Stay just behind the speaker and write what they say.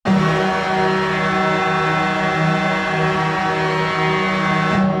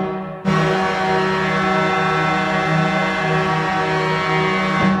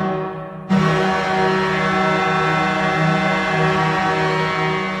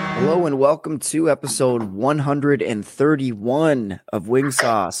Hello and welcome to episode 131 of Wing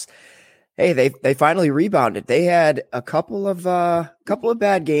Sauce. Hey, they finally rebounded. They had a couple of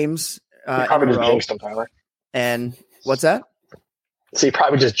bad games You in probably a just row. jinxed him, Tyler. And what's that? So you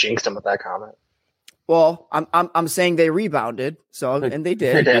probably just jinxed him with that comment. Well, I'm saying they rebounded. So and they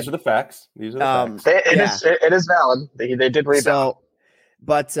did. did. These are the facts. These are the facts. It is valid. They did rebound. So,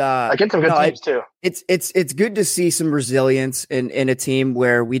 but Against some good teams too. It's good to see some resilience in a team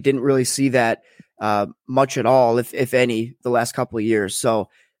where we didn't really see that much at all, if any, the last couple of years. So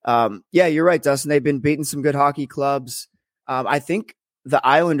yeah, you're right, Dustin. They've been beating some good hockey clubs. I think the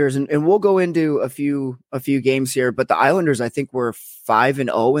Islanders, and we'll go into a few games here, but the Islanders, I think, were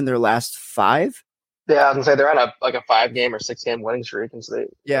 5-0 in their last 5. Yeah, I was gonna say they're on a 5-game or 6-game winning streak, and so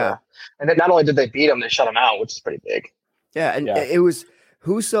and then not only did they beat them, they shut them out, which is pretty big. Yeah, and it was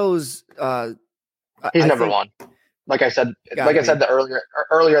Husso's. He's number one. Like I said,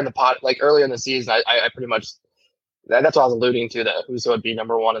 earlier in the pot, like earlier in the season, I pretty much that's what I was alluding to, that Husso would be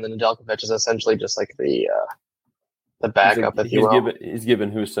number one, and then Nedeljkovic is essentially just like the backup, if you will. He's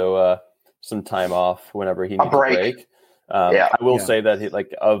given Husso some time off whenever he needs a break. I will say that he,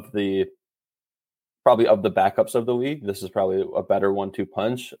 like, probably of the backups of the league, this is probably a better 1-2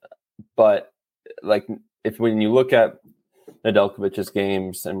 punch. But like, when you look at Nedeljkovic's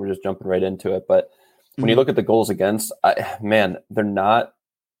games, and we're just jumping right into it, but when you look at the goals against, they're not.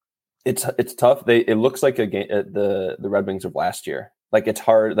 It's tough. It looks like a game the Red Wings of last year. Like, it's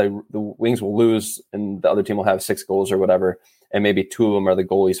hard. The Wings will lose, and the other team will have 6 goals or whatever, and maybe 2 of them are the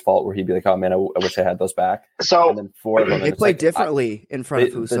goalie's fault, where he'd be like, "Oh man, I wish I had those back." So and then 4 of them, they play differently in front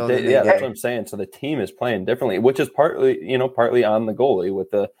of Husso. That's what I'm saying. So the team is playing differently, which is partly on the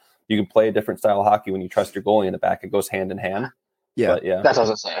goalie. You can play a different style of hockey when you trust your goalie in the back. It goes hand in hand. Yeah, but, yeah. That's what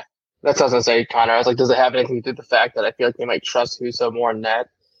I was gonna say. Connor. I was like, does it have anything to do with the fact that I feel like they might trust Husso more in net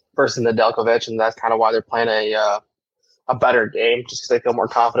versus Nedeljkovic, and that's kind of why they're playing a better game, just because they feel more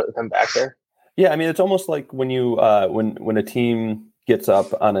confident with him back there. Yeah, I mean, it's almost like when you when a team gets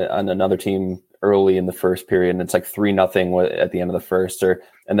up on another team early in the first period, and it's like 3-0 at the end of the first,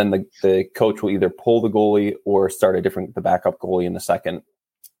 and then the coach will either pull the goalie or start the backup goalie in the second.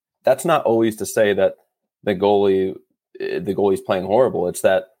 That's not always to say that the goalie's playing horrible. It's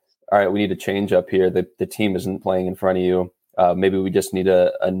that, all right, we need to change up here. The team isn't playing in front of you. Maybe we just need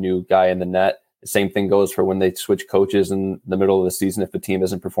a new guy in the net. The same thing goes for when they switch coaches in the middle of the season. If the team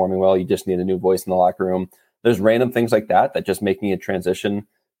isn't performing well, you just need a new voice in the locker room. There's random things like that just making a transition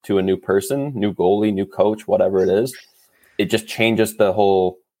to a new person, new goalie, new coach, whatever it is. It just changes the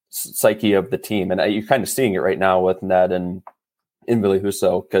whole psyche of the team. And you're kind of seeing it right now with Ned and Ville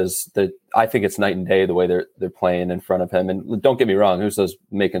Husso, because I think it's night and day the way they're playing in front of him. And don't get me wrong, Husso's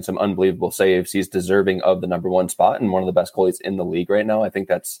making some unbelievable saves. He's deserving of the number 1 spot and one of the best goalies in the league right now. I think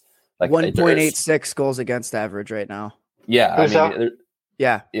that's like 1.86 goals against average right now. Yeah,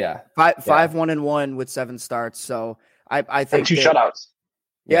 yeah. 5-1-1 with 7 starts. So I think 2 shutouts.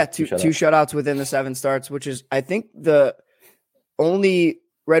 Yeah, two shutouts within the 7 starts, which is, I think, the only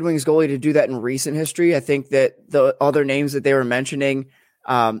Red Wings goalie to do that in recent history. I think that the other names that they were mentioning,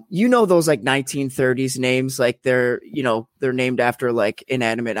 those like 1930s names, like they're named after like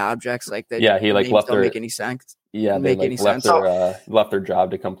inanimate objects, like that. Yeah, he like left don't make any sense. Yeah, they left their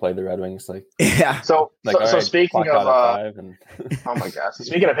job to come play the Red Wings. Like, yeah. So speaking of, oh my gosh,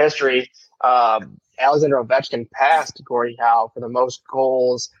 speaking of history, Alexander Ovechkin passed Gordie Howe for the most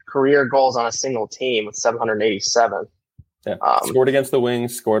career goals on a single team with 787. Yeah, scored against the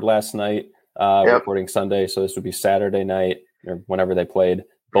Wings. Scored last night. Recording Sunday, so this would be Saturday night or whenever they played.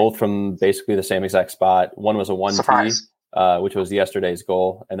 Both from basically the same exact spot. One was a 1-2. Which was yesterday's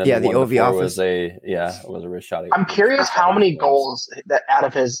goal, and then the OV office was a wrist shot. I'm curious how many goals that out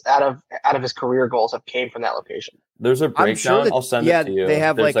of his career goals have came from that location. There's a breakdown. I'll send it to you. They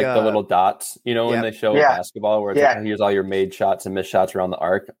have There's like the little dots, when they show basketball, where it's like, here's all your made shots and missed shots around the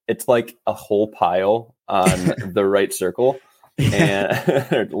arc. It's like a whole pile on the right circle.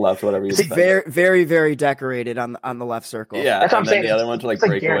 And left, whatever you say. Very, very, very decorated on the left circle. Yeah, that's what I'm saying. The other ones are like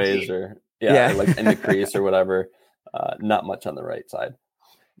breakaways or like in the crease or whatever. Not much on the right side.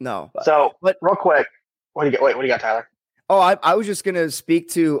 No. But real quick, what do you got, Tyler? Oh, I was just going to speak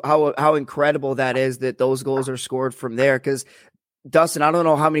to how incredible that is that those goals are scored from there. Because Dustin, I don't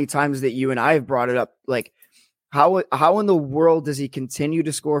know how many times that you and I have brought it up. Like, how in the world does he continue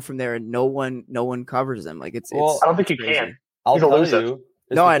to score from there and no one covers him? Like, it's I don't think he can. I'll tell you.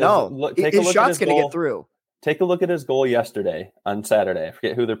 No, I know. His shot's going to get through. Take a look at his goal yesterday on Saturday. I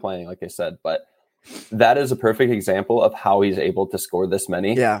forget who they're playing, like I said, but that is a perfect example of how he's able to score this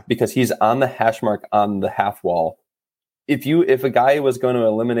many. Yeah. Because he's on the hash mark on the half wall if a guy was going to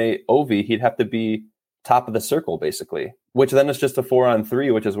eliminate Ovi, he'd have to be top of the circle basically, which then is just a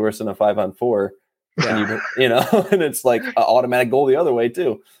 4-on-3, which is worse than a 5-on-4. Yeah. And and it's like an automatic goal the other way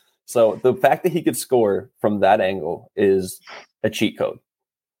too. So the fact that he could score from that angle is a cheat code.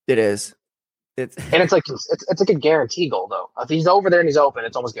 It is. It's like a guaranteed goal though. If he's over there and he's open,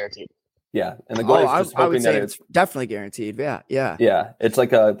 it's almost guaranteed. Yeah, and the goalie's just hoping I would say it's definitely guaranteed. Yeah. Yeah, it's like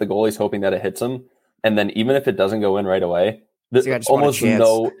the goalie's hoping that it hits him, and then even if it doesn't go in right away, almost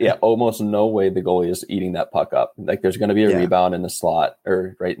no way the goalie is eating that puck up. Like there's going to be a rebound in the slot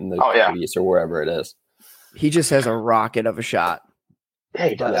or right in the crease or wherever it is. He just has a rocket of a shot. Yeah,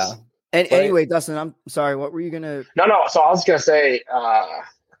 he does. Yeah. And anyway, Dustin, I'm sorry. What were you gonna? No. So I was gonna say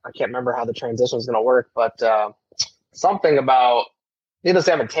I can't remember how the transition was gonna work, but something about needless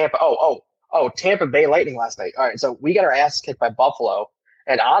to say I'm in Tampa. Tampa Bay Lightning last night. All right, so we got our ass kicked by Buffalo,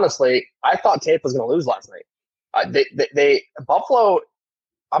 and honestly, I thought Tampa was gonna lose last night. They Buffalo.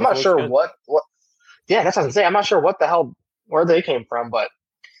 I'm not sure what. Yeah, that's what I'm saying. I'm not sure what the hell where they came from, but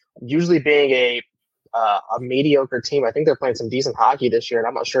usually being a mediocre team, I think they're playing some decent hockey this year, and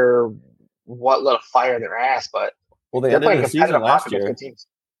I'm not sure what lit a fire in their ass. But they ended the season last year.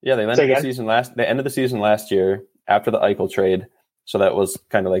 Yeah, they ended the season ended the season last year after the Eichel trade. So that was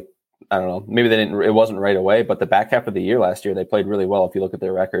kind of like, I don't know, maybe it wasn't right away, but the back half of the year last year they played really well if you look at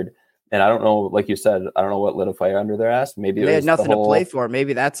their record. And I don't know, like you said, I don't know what lit a fire under their ass. Maybe they had nothing to play for.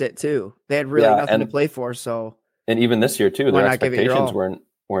 Maybe that's it too. They had really nothing to play for. So, and even this year too, their expectations weren't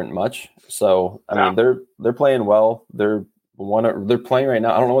much. So I mean, they're playing well. They're playing right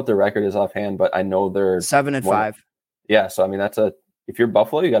now. I don't know what their record is offhand, but I know they're 7-5. Yeah, so I mean if you're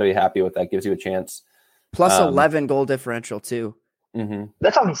Buffalo, you got to be happy with that. Gives you a chance. Plus 11 goal differential too. Mm-hmm.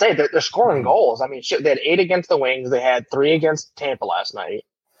 That's what I'm saying. They're scoring goals. I mean, they had 8 against the Wings. They had 3 against Tampa last night.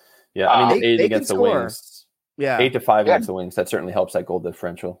 Yeah, I mean 8 against the Wings. Yeah, 8-5 against the Wings. That certainly helps that goal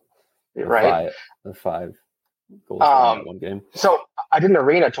differential. Right, the 5 goals in one game. So I did an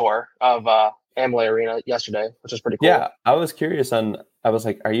arena tour of Amalie Arena yesterday, which was pretty cool. Yeah, I was curious I was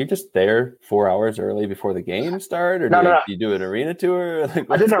like, are you just there 4 hours early before the game started, or do you do an arena tour? Like,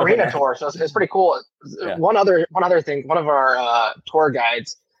 I did an arena tour, so it's pretty cool. Yeah. One other thing, one of our tour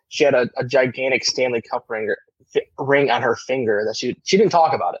guides, she had a gigantic Stanley Cup ring on her finger that she didn't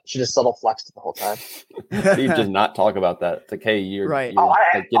talk about it. She just subtle flexed it the whole time. You just not talk about that. It's like, hey, you're right. You're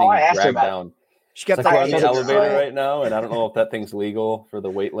getting dragged down. She kept we're on the elevator right now, and I don't know if that thing's legal for the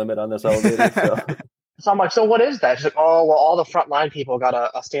weight limit on this elevator. So I'm like, so what is that? She's like, oh, well, all the frontline people got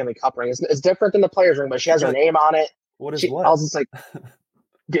a Stanley Cup ring. It's different than the players' ring, but she has her name on it. What is what? I was just like,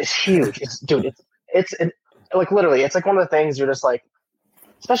 it's huge. It's like literally, it's like one of the things you're just like,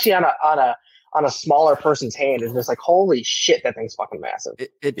 especially on a smaller person's hand, is just like, holy shit, that thing's fucking massive.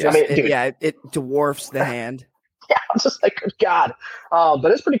 It dwarfs the hand. Yeah, I'm just like, good God.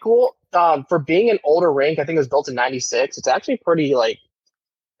 But it's pretty cool. For being an older rink, I think it was built in '96. It's actually pretty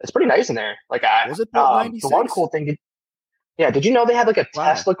it's pretty nice in there. Like was it built 96? The one cool thing, did you know they had like a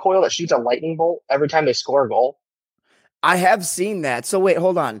Tesla coil that shoots a lightning bolt every time they score a goal? I have seen that. So wait,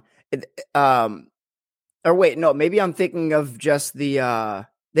 hold on. Or wait, no, maybe I'm thinking of just the.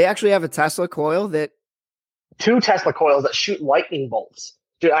 They actually have a Tesla coil that. 2 Tesla coils that shoot lightning bolts.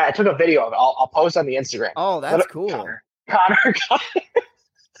 Dude, I took a video of it. I'll post on the Instagram. Oh, that's cool. Connor.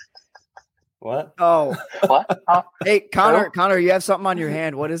 What? Oh, what? Hey, Connor, you have something on your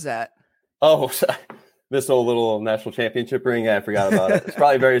hand. What is that? Oh, this old little national championship ring. I forgot about it. It's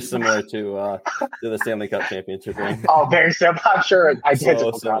probably very similar to the Stanley Cup championship ring. Oh, very similar. I'm sure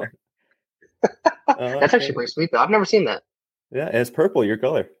identical. Connor. That's actually pretty sweet, though. I've never seen that. Yeah, and it's purple. Your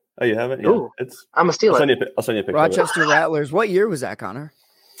color. Oh, you have it? Yeah. Ooh, I'm a steal. I'll send you a picture. Rochester Rattlers. What year was that, Connor?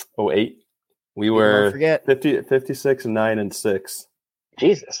 08. We were 56, 9, and 6.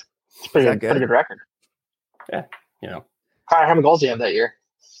 Jesus. It's pretty good record. Yeah, Connor, how many goals do you have that year?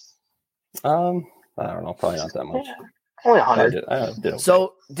 I don't know, probably not that much. Only 100.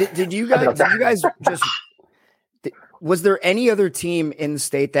 So did you guys just? Was there any other team in the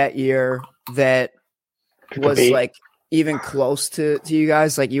state that year that was like even close to you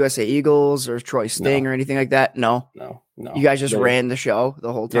guys, like USA Eagles or Troy Sting or anything like that? No. You guys just ran the show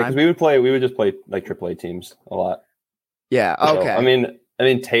the whole time. Yeah, because we would just play like AAA teams a lot. Yeah. Okay. So, I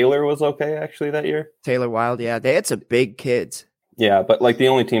mean, Taylor was okay actually that year. Taylor Wild, yeah, they had some big kids. Yeah, but like the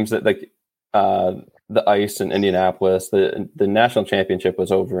only teams that like the Ice in Indianapolis, the national championship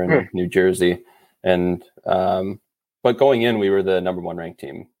was over in New Jersey, and but going in we were the number 1 ranked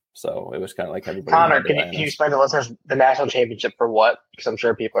team, so it was kind of like everybody. Connor, can you explain to listeners the national championship for what? Because I'm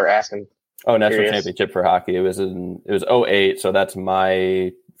sure people are asking. Oh, national championship for hockey. It was 08, so that's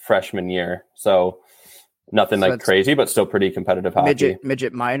my freshman year. So Nothing so like crazy, but still pretty competitive hockey.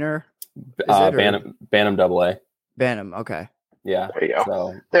 Midget minor? Bantam AA. Bantam, okay. Yeah. There you go.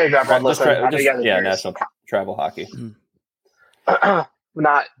 So, there you go. National travel hockey.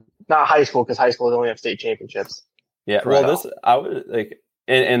 Not high school, because high schools only have state championships. Yeah. Well, I would like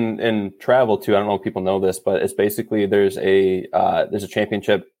in travel too. I don't know if people know this, but it's basically there's a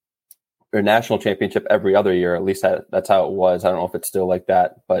championship or national championship every other year. At least that's how it was. I don't know if it's still like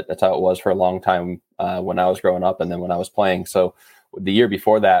that, but that's how it was for a long time when I was growing up and then when I was playing. So the year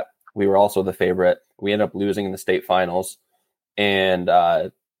before that, we were also the favorite. We ended up losing in the state finals. And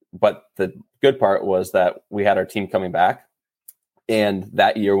but the good part was that we had our team coming back. And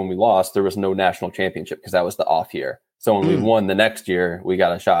that year when we lost, there was no national championship because that was the off year. So when we won the next year, we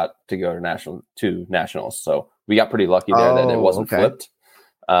got a shot to go to nationals. So we got pretty lucky there that it wasn't flipped.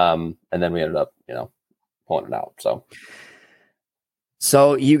 And then we ended up, pulling it out.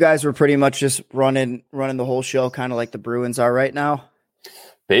 So you guys were pretty much just running the whole show, kind of like the Bruins are right now.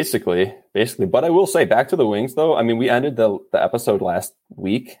 Basically. But I will say, back to the Wings, though. I mean, we ended the episode last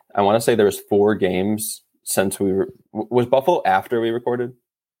week. I want to say there was 4 games since was Buffalo after we recorded?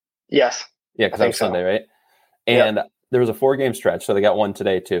 Yes. Yeah, because that was Sunday, right? And there was a 4-game stretch, so they got one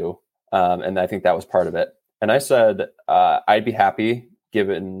today too. And I think that was part of it. And I said I'd be happy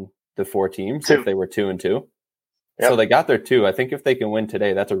given the 4 teams if they were 2-2. Yep. So they got their 2. I think if they can win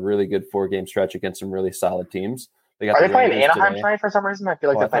today, that's a really good 4-game stretch against some really solid teams. Are they playing Anaheim tonight for some reason? I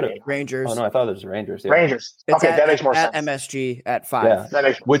feel like they're playing Rangers. Oh no, I thought it was Rangers. Yeah. Rangers. Okay, that makes more sense. At MSG at 5. Yeah, that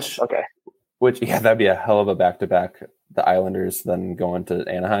makes sense. Okay. Which that'd be a hell of a back-to-back. The Islanders then going to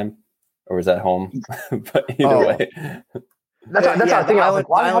Anaheim, or was that home? But either way, that's what I think. The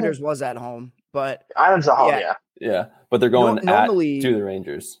Islanders was at home, but Islanders at home. Yeah. But they're going to the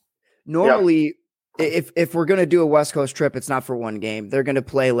Rangers. Normally, if we're gonna do a West Coast trip, it's not for one game. They're gonna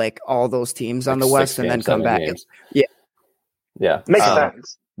play like all those teams on the West and then come back. Yeah, makes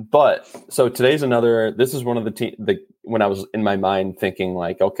sense. But so today's another. This is one of the when I was in my mind thinking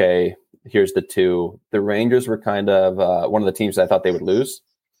like, okay, here's the 2. The Rangers were kind of one of the teams I thought they would lose.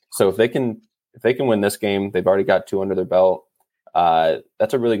 So if they can win this game, they've already got 2 under their belt.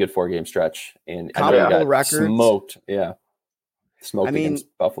 That's a really good 4-game stretch. And comparable records. Smoked against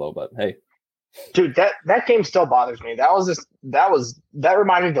Buffalo, but hey. Dude, that game still bothers me. That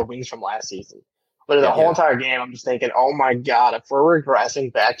reminded me of the Wings from last season. But the whole entire game, I'm just thinking, oh my God, if we're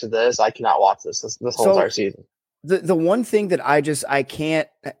regressing back to this, I cannot watch this whole entire season. The one thing that I can't.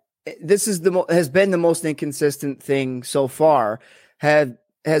 This is has been the most inconsistent thing so far.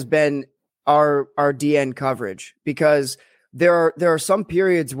 Has been our DN coverage, because there are some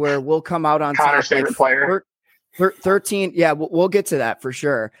periods where we'll come out on Connor's favorite player. 13. Yeah, we'll get to that for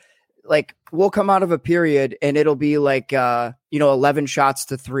sure. Like we'll come out of a period and it'll be like 11 shots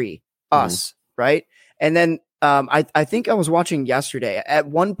to 3 us, right? And then I think I was watching yesterday. At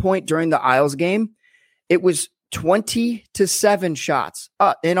one point during the Isles game, it was 20-7 shots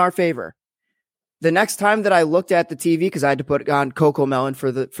in our favor. The next time that I looked at the TV, because I had to put on Coco Melon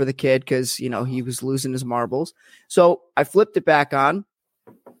for the kid, because he was losing his marbles. So I flipped it back on.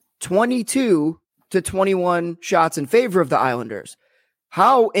 22-21 shots in favor of the Islanders.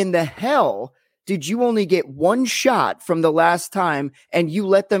 How in the hell did you only get 1 shot from the last time and you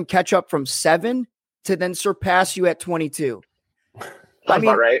let them catch up from 7 to then surpass you at 22? That's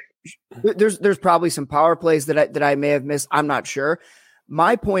about right. There's probably some power plays that I may have missed. I'm not sure.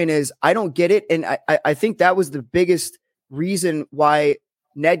 My point is, I don't get it. And I think that was the biggest reason why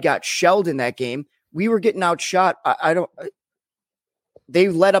Ned got shelled in that game. We were getting outshot. They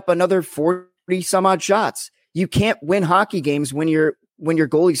let up another 40 some odd shots. You can't win hockey games when your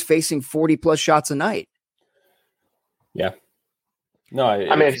goalie's facing 40 plus shots a night. Yeah. No,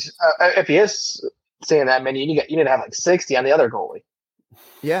 I mean, if he is saying that, man, you need to have like 60 on the other goalie.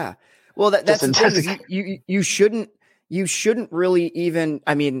 Yeah. Well, that's the thing. You shouldn't really even,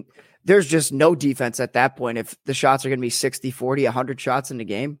 I mean, there's just no defense at that point. If the shots are going to be 60, 40, 100 shots in the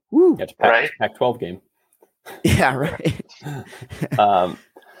game. Woo. Yeah, it's Pac-12 game. Yeah. Right.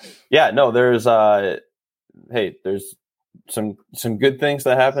 Yeah, no, there's some good things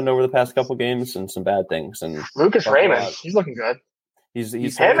that happened over the past couple games and some bad things. And Lucas Raymond, he's looking good.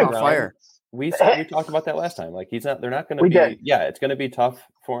 He's having fire. We talked about that last time. Like they're not going to be. Yeah, it's going to be tough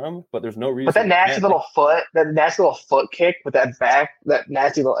for him, but there's no reason. But that nasty little foot kick with that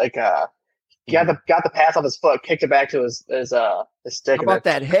nasty little got the pass off his foot, kicked it back to his stick. How about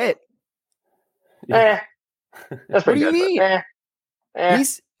that hit? That's pretty good. What do you mean?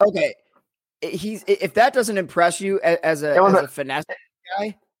 He's okay. If that doesn't impress you as a finesse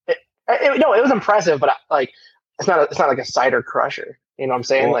guy, it was impressive, but like it's not like a cider crusher. You know what I'm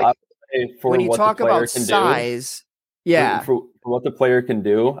saying? Well, like when you talk about size, for what the player can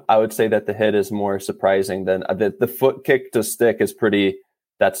do, I would say that the hit is more surprising than the foot kick to stick is pretty.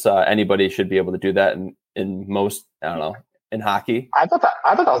 That's anybody should be able to do that in most. I don't know, in hockey. I thought that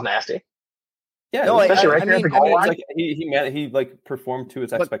was nasty. Yeah, no, especially right there at the goal line. Like he like performed to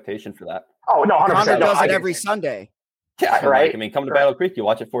his expectation for that. Oh no, 100%. Connor does it every Sunday. Yeah, right. I mean, come to Battle Creek, you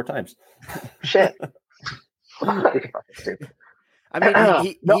watch it 4 times. Shit. I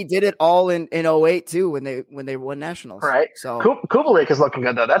mean, he did it all in 2008 too when they won nationals. Right. So Kubalik is looking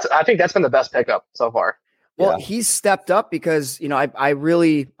good though. I think that's been the best pickup so far. Well, he's stepped up because,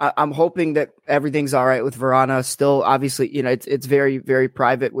 I'm hoping that everything's all right with Vrana. Still, obviously, it's very, very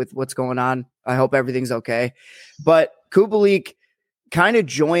private with what's going on. I hope everything's okay. But Kubalik kind of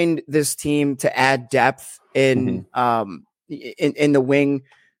joined this team to add depth in the wing.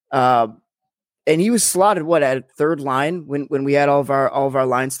 And he was slotted at third line when we had all of our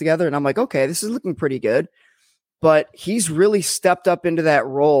lines together. And I'm like, okay, this is looking pretty good. But he's really stepped up into that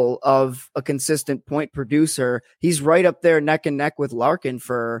role of a consistent point producer. He's right up there neck and neck with Larkin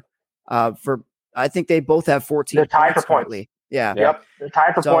for I think they both have 14 They're tied for points. Yeah. Yep. They're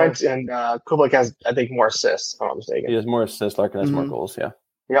tied for points, and Kubalik has, I think, more assists, if I'm not mistaken. He has more assists, Larkin has more goals, yeah.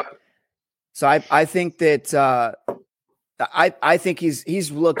 Yep. So I think that I think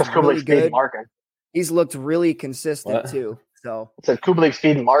he's looked really good. Larkin. He's looked really consistent too. So Kubalik's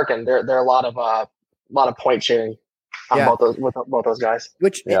feeding Larkin. There are a lot of point sharing on both those guys.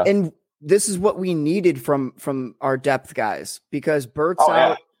 And this is what we needed from our depth guys because Bert's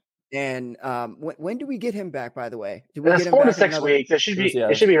out. And when do we get him back? By the way, it's 4 to 6 weeks. It should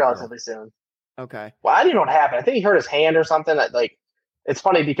be relatively soon. Okay. Well, I didn't know what happened. I think he hurt his hand or something. It's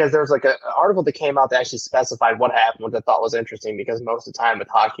funny because there was like an article that came out that actually specified what happened, which I thought was interesting because most of the time with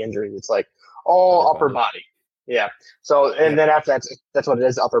hockey injuries, it's like upper body. Yeah. So then after that's what it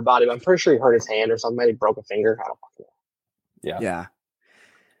is, upper body. But I'm pretty sure he hurt his hand or something. Maybe broke a finger. I don't know. Yeah. Yeah.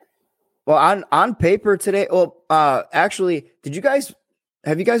 Well, on paper today. Well, actually,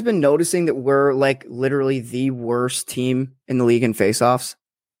 have you guys been noticing that we're like literally the worst team in the league in faceoffs?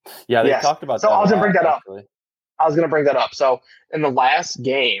 Yeah, they talked about that. So I was going to bring that up. I was going to bring that up. So in the last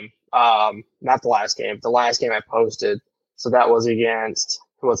game, not the last game, the last game I posted. So that was against,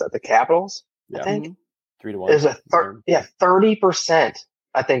 who was that? The Capitals, I think. 3-1. It was 30%.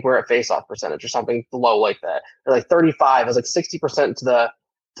 I think we're at faceoff percentage or something low like that. Or like 35. It was like 60% to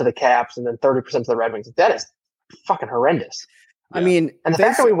the Caps and then 30% to the Red Wings. That is fucking horrendous. Yeah. I mean, and the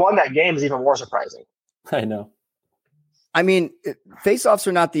fact that we won that game is even more surprising. I know. I mean, face-offs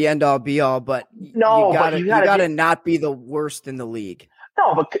are not the end-all, be-all, but you gotta not be the worst in the league.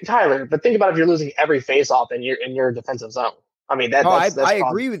 No, but Tyler, think about if you're losing every face-off in your defensive zone. I mean, that's I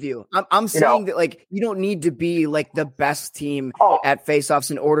agree with you. I'm saying that like you don't need to be like the best team at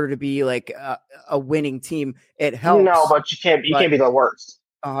face-offs in order to be like a winning team. It helps. No, but you can't be the worst.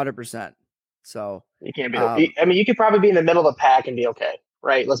 100%. So you can't be. I mean, you could probably be in the middle of the pack and be okay,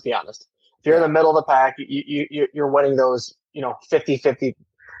 right? Let's be honest. If you're in the middle of the pack, you're winning those,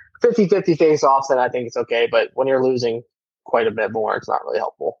 50-50 face-offs, then I think it's okay. But when you're losing quite a bit more, it's not really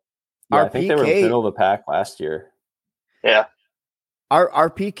helpful. Yeah, I think they were middle of the pack last year. Yeah.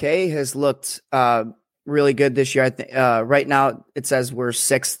 Our PK has looked really good this year. I think right now it says we're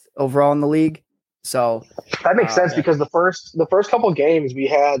 6th overall in the league. So that makes sense because the first couple of games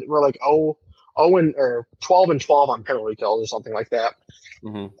we're like 12-12 on penalty kills or something like that.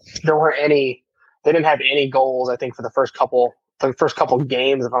 Mm-hmm. They didn't have any goals, I think, for the first couple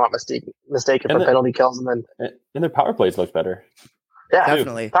games, if I'm not mistaken, for penalty kills, and their power plays look better. Yeah,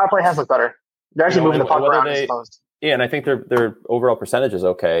 definitely. Power play has looked better. They're actually moving the puck around. Yeah, and I think their overall percentage is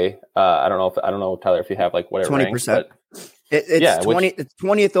okay. I don't know, Tyler, if you have like whatever 20%. It's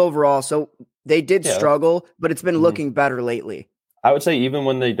 20th overall. So they did struggle, but it's been looking better lately. I would say even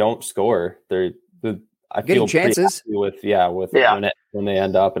when they don't score, I feel chances with when they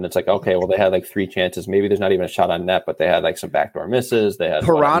end up and it's like, okay, well they had like 3 chances. Maybe there's not even a shot on net, but they had like some backdoor misses. They had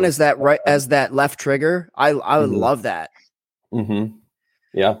Perron is that right as that left trigger. I would love that. Mm-hmm.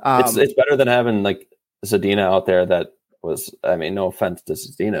 Yeah, it's better than having like Zadina out there. That was, I mean, no offense to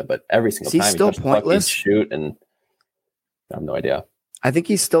Zadina, but every single time he's still pointless. Shoot, and I have no idea. I think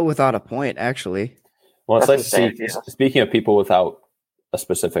he's still without a point, actually. Well, it's nice to see. Speaking of people without a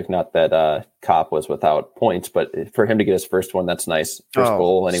specific, not that Kopp was without points, but for him to get his first one, that's nice. First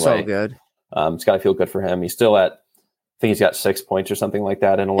goal, anyway. So good. It's got to feel good for him. He's still at, I think he's got 6 points or something like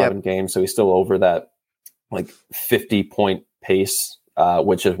that in 11 games, so he's still over that like 50-point pace,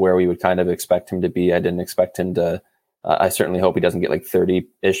 which is where we would kind of expect him to be. I didn't expect him to I certainly hope he doesn't get like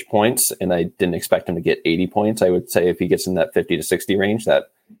 30-ish points, and I didn't expect him to get 80 points. I would say if he gets in that 50 to 60 range,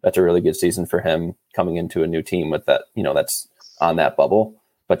 that's a really good season for him coming into a new team with that, that's on that bubble.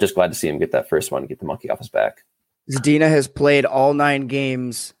 But just glad to see him get that first one, get the monkey off his back. Zadina has played all 9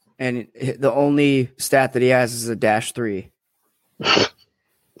 games, and the only stat that he has is a -3.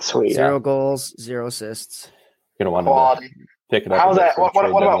 Sweet. 0 goals, 0 assists. Gonna want to pick it up. How's that?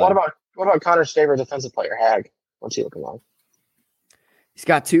 What about Connor's favorite defensive player, Hag? What's he looking like? He's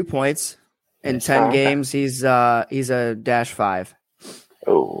got 2 points in 10 games. He's a -5.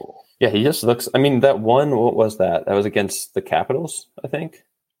 Oh, yeah. He just looks. I mean, that one. What was that? That was against the Capitals, I think.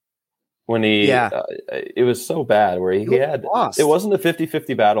 When it was so bad where he had lost. It wasn't a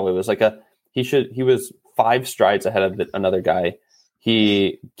 50-50 battle. It was like he was 5 strides ahead of another guy.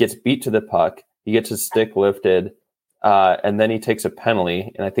 He gets beat to the puck. He gets his stick lifted. And then he takes a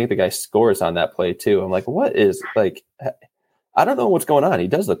penalty, and I think the guy scores on that play too. I'm like, what is like? I don't know what's going on. He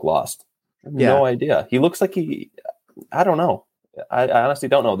does look lost. I have no idea. He looks like I don't know. I honestly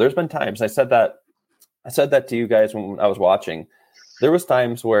don't know. There's been times I said that to you guys when I was watching. There was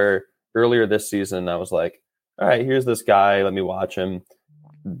times where earlier this season I was like, all right, here's this guy. Let me watch him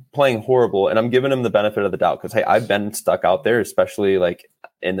playing horrible, and I'm giving him the benefit of the doubt because hey, I've been stuck out there, especially like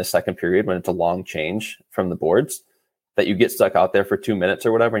in the second period when it's a long change from the boards. That you get stuck out there for 2 minutes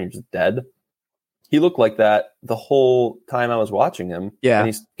or whatever and you're just dead. He looked like that the whole time I was watching him. Yeah.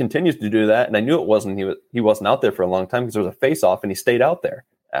 And he continues to do that. And I knew it wasn't, he wasn't out there for a long time because there was a face off and he stayed out there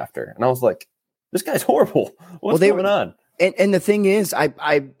after. And I was like, this guy's horrible. What's going on? And the thing is, I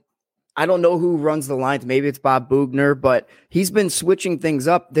don't know who runs the lines. Maybe it's Bob Bugner, but he's been switching things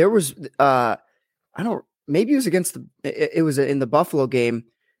up. There was, maybe it was it was in the Buffalo game.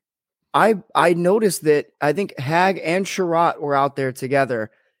 I noticed that I think Hag and Sherratt were out there together.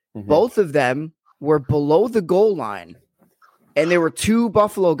 Mm-hmm. Both of them were below the goal line, and there were 2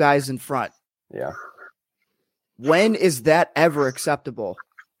 Buffalo guys in front. Yeah. When is that ever acceptable?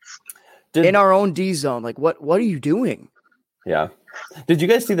 In our own D zone? Like, what are you doing? Yeah. Did you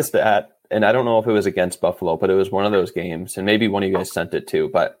guys see the stat? And I don't know if it was against Buffalo, but it was one of those games, and maybe one of you guys sent it too.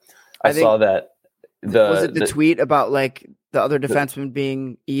 But I saw that. Was it the tweet about like the other defenseman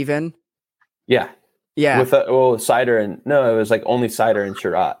being even? Yeah. With Seider and it was like only Seider and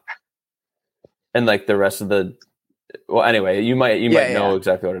Sherratt, and like the rest of the. Well, anyway, you might know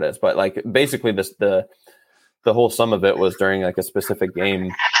exactly what it is, but like basically the whole sum of it was during like a specific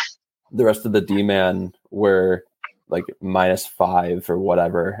game. The rest of the D-man were like -5 or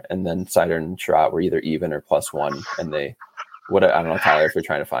whatever, and then Seider and Sherratt were either even or +1, and I don't know, Tyler, if you're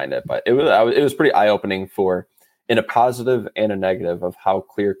trying to find it, but it was pretty eye-opening in a positive and a negative of how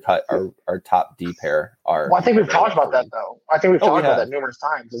clear-cut our top D pair are. Well, I think we've talked about that, though. I think we've talked about that numerous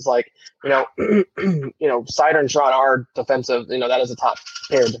times. It's like, Seider and Sherratt are defensive. That is a top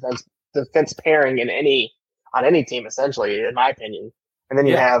pair defense pairing on any team, essentially, in my opinion. And then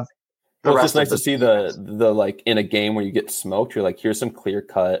you have it's just nice to see the like in a game where you get smoked. You're like, here's some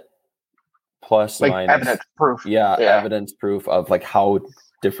clear-cut plus like minus evidence proof. Yeah, evidence proof of like how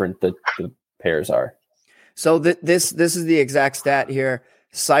different the pairs are. So this is the exact stat here.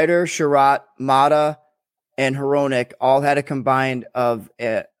 Seider, Sherratt, Mata, and Hronek all had a combined of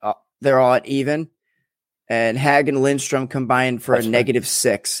they're all at even, and Hag and Lindstrom combined for a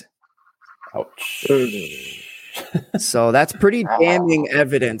 -6. Ouch. So that's pretty damning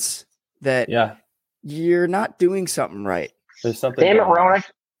evidence that you're not doing something right. There's something. Damn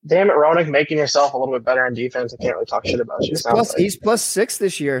it, Hronek, making yourself a little bit better on defense. I can't really talk shit about you. He's +6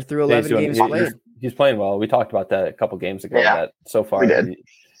 this year through 11 games played. He's playing well. We talked about that a couple games ago. Yeah, that so far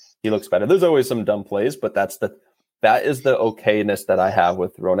he looks better. There's always some dumb plays, but that is the okayness that I have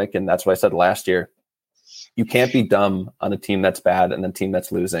with Hronek, and that's what I said last year. You can't be dumb on a team that's bad and a team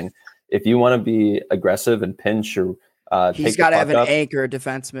that's losing. If you want to be aggressive and pinch or he's got to have an anchor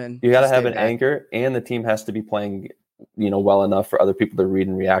defenseman. You got to have an anchor, and the team has to be playing well enough for other people to read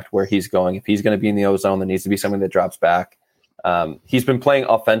and react where he's going. If he's going to be in the O-zone, there needs to be someone that drops back. He's been playing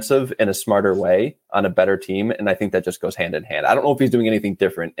offensive in a smarter way on a better team, and I think that just goes hand in hand. I don't know if he's doing anything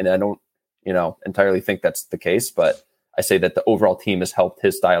different, and I don't, entirely think that's the case, but I say that the overall team has helped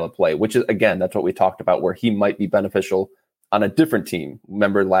his style of play, which is, again, that's what we talked about, where he might be beneficial on a different team.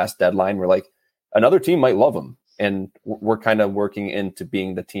 Remember last deadline, we're like, another team might love him, and we're kind of working into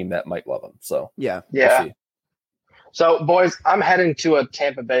being the team that might love him. So yeah. We'll see. So, boys, I'm heading to a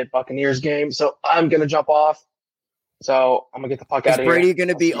Tampa Bay Buccaneers game, so I'm going to jump off. So I'm going to get the puck out of here. Is Brady going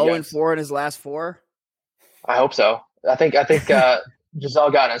to be 0-4 in his last 4? I hope so. I think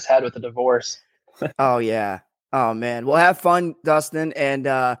Giselle got in his head with the divorce. Oh, yeah. Oh, man. Well, have fun, Dustin,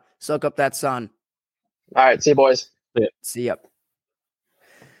 and soak up that sun. All right. See you, boys. See ya.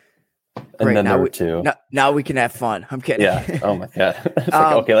 And Great. then Now there were we, two. now we can have fun. I'm kidding. Yeah. Oh my God. It's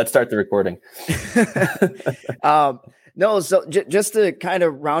like, okay, let's start the recording. No, so just to kind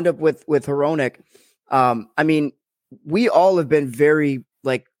of round up with Hronek, I mean, we all have been very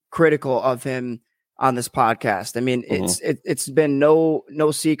critical of him on this podcast. I mean, it's been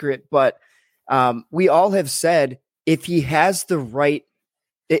no secret, but we all have said if he has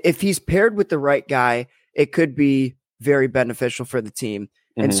if he's paired with the right guy, it could be very beneficial for the team.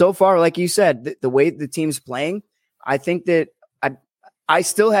 And so far, like you said, the way the team's playing, I think that I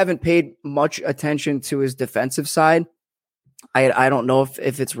still haven't paid much attention to his defensive side. I don't know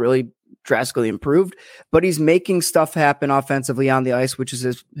if it's really drastically improved, but he's making stuff happen offensively on the ice, which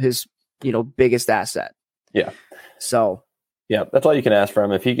is his biggest asset. Yeah. So yeah, that's all you can ask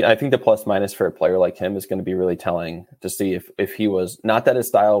from him. I think the plus minus for a player like him is going to be really telling to see if he was, not that his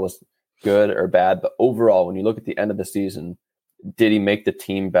style was good or bad, but overall, when you look at the end of the season, did he make the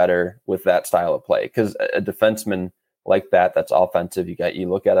team better with that style of play? Because a defenseman like that's offensive. You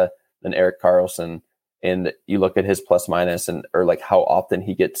look at an Erik Karlsson, and you look at his plus minus or how often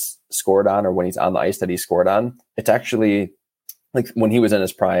he gets scored on, or when he's on the ice that he scored on. It's actually like when he was in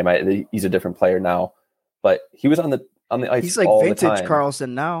his prime. He's a different player now, but he was on the ice. He's like all vintage the time.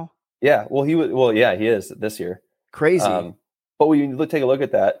 Karlsson now. Yeah, well, he was. Well, yeah, he is this year. Crazy. But when you take a look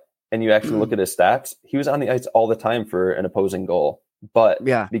at that, and you actually look at his stats, he was on the ice all the time for an opposing goal. But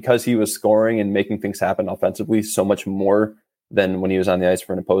because he was scoring and making things happen offensively so much more than when he was on the ice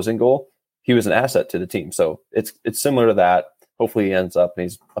for an opposing goal, he was an asset to the team. So it's similar to that. Hopefully he ends up and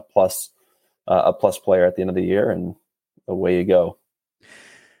he's a plus player at the end of the year, and away you go.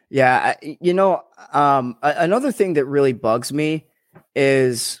 Yeah. Another thing that really bugs me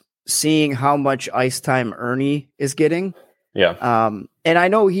is seeing how much ice time Ernie is getting. Yeah. And I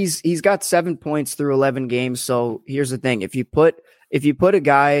know he's got 7 points through 11 games. So here's the thing. If you put a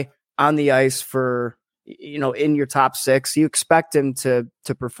guy on the ice for, in your top 6, you expect him to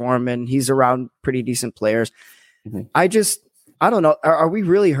perform, and he's around pretty decent players. Mm-hmm. I don't know. Are we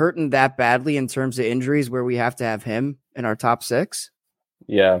really hurting that badly in terms of injuries where we have to have him in our top 6?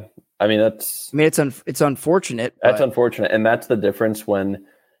 Yeah. I mean, it's unfortunate. That's unfortunate. And that's the difference when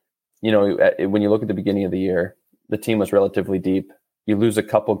you look at the beginning of the year, the team was relatively deep. You lose a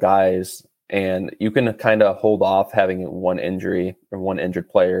couple guys and you can kind of hold off having one injury or one injured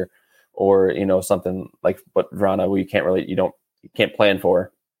player, or, something like what Vrana, where you can't plan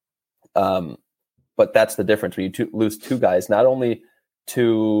for. But that's the difference when you lose 2 guys, not only if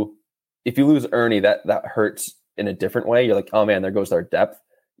you lose Ernie, that hurts in a different way. You're like, oh man, there goes our depth.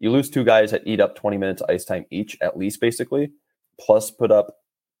 You lose 2 guys that eat up 20 minutes ice time each, at least, basically, plus put up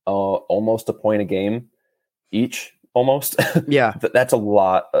almost a point a game each, almost. Yeah. That's a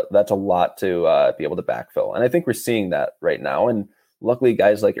lot. That's a lot to be able to backfill. And I think we're seeing that right now. And luckily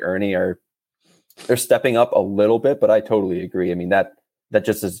guys like Ernie they're stepping up a little bit, but I totally agree. I mean, that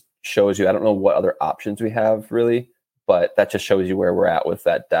just shows you, I don't know what other options we have really, but that just shows you where we're at with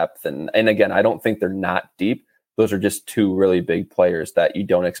that depth. And again, I don't think they're not deep. Those are just 2 really big players that you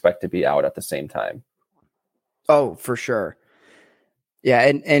don't expect to be out at the same time. Oh, for sure. Yeah.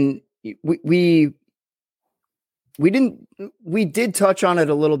 And we did touch on it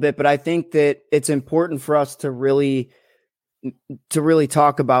a little bit, but I think that it's important for us to really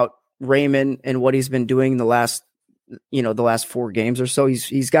talk about Raymond and what he's been doing the last 4 games or so.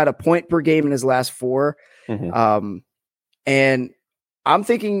 He's got a point per game in his last 4. Mm-hmm. And I'm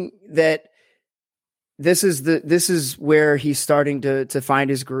thinking that this is where he's starting to find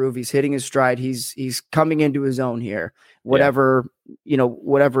his groove. He's hitting his stride. He's coming into his own here, whatever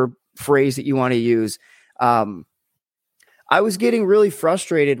phrase that you want to use. I was getting really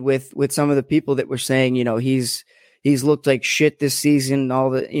frustrated with some of the people that were saying, he's looked like shit this season. And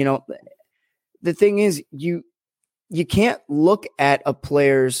all the, the thing is, you can't look at a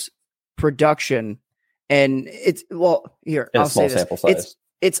player's production and I'll say this.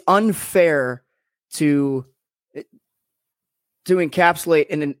 It's unfair to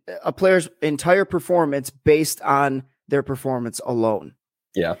encapsulate a player's entire performance based on their performance alone.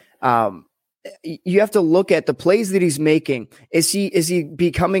 Yeah. You have to look at the plays that he's making. Is he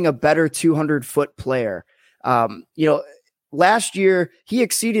becoming a better 200-foot player? Last year he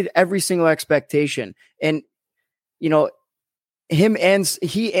exceeded every single expectation, and he and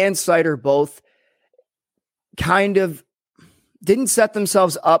Seider both kind of didn't set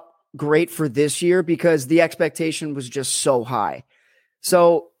themselves up great for this year because the expectation was just so high.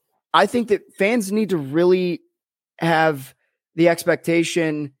 So I think that fans need to really have the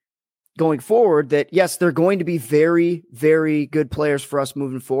expectation going forward that, yes, they're going to be very, very good players for us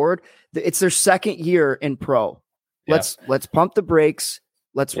moving forward. It's their second year in pro. Let's pump the brakes.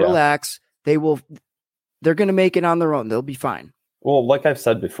 Let's relax. They're going to make it on their own. They'll be fine. Well, like I've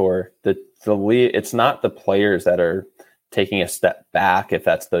said before, the league, it's not the players that are taking a step back, if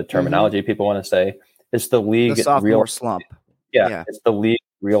that's the terminology people want to say. It's the league. The sophomore slump. Yeah, it's the league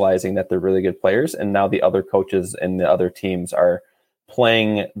realizing that they're really good players, and now the other coaches and the other teams are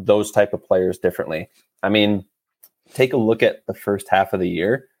playing those type of players differently. I mean, take a look at the first half of the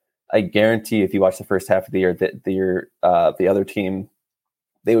year. I guarantee if you watch the first half of the year, that the other team,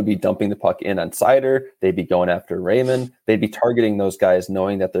 they would be dumping the puck in on Seider. They'd be going after Raymond. They'd be targeting those guys,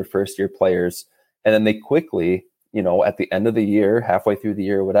 knowing that they're first-year players. And then they quickly, at the end of the year, halfway through the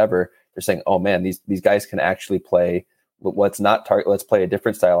year, or whatever, they're saying, "Oh man, these guys can actually play. Let's not target. Let's play a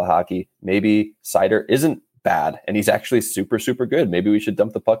different style of hockey. Maybe Seider isn't bad, and he's actually super, super good. Maybe we should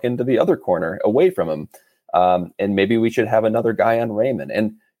dump the puck into the other corner away from him, and maybe we should have another guy on Raymond."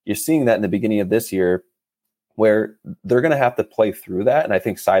 And you're seeing that in the beginning of this year, where they're going to have to play through that. And I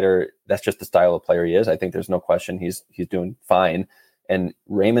think Seider, that's just the style of player he is. I think there's no question he's doing fine, and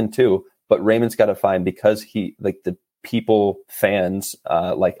Raymond too. But Raymond's got to find, because he, like, the people, fans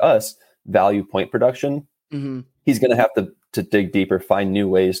like us, value point production. Mm-hmm. He's going to have to dig deeper, find new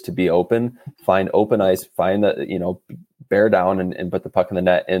ways to be open, find open ice, find the, bear down and put the puck in the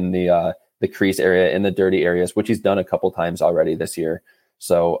net in the crease area, in the dirty areas, which he's done a couple times already this year.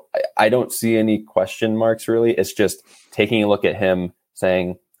 So I don't see any question marks, really. It's just taking a look at him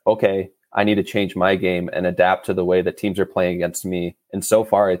saying, okay, I need to change my game and adapt to the way that teams are playing against me. And so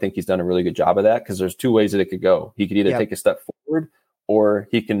far, I think he's done a really good job of that, because there's two ways that it could go. He could either take a step forward, or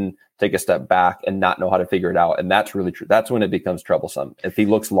he can take a step back and not know how to figure it out. And that's really true. That's when it becomes troublesome, if he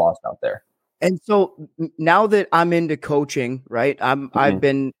looks lost out there. And so now that I'm into coaching, right? I've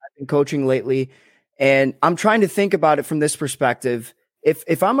been coaching lately, and I'm trying to think about it from this perspective.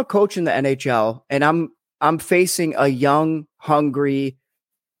 If I'm a coach in the NHL and I'm facing a young, hungry,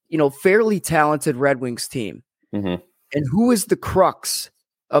 fairly talented Red Wings team, and who is the crux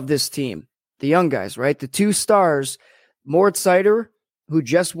of this team? The young guys, right? The two stars, Moritz Seider, who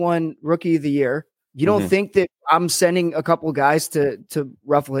just won Rookie of the Year. You don't think that I'm sending a couple guys to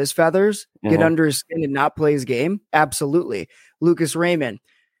ruffle his feathers, get under his skin, and not play his game? Absolutely. Lucas Raymond.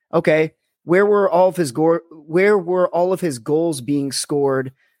 Okay. Where were all of his goals being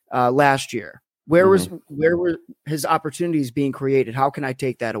scored last year? Where were his opportunities being created? How can I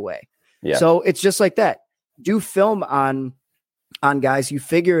take that away? Yeah. So it's just like that. Do film on guys. You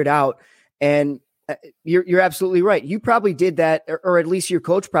figure it out, and you're absolutely right. You probably did that, or at least your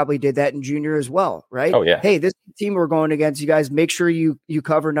coach probably did that in junior as well, right? Oh yeah. Hey, this team we're going against, you guys, make sure you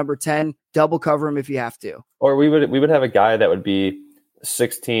cover number 10, double cover him if you have to. Or we would have a guy that would be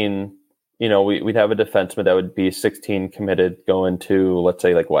 16. We'd have a defenseman that would be 16 committed going to, let's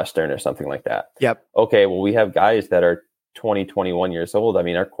say, like Western or something like that. Yep. Okay, well, we have guys that are 20, 21 years old. I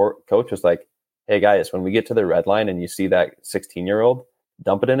mean, our coach was like, hey, guys, when we get to the red line and you see that 16-year-old,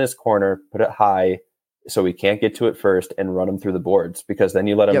 dump it in his corner, put it high so we can't get to it first, and run him through the boards, because then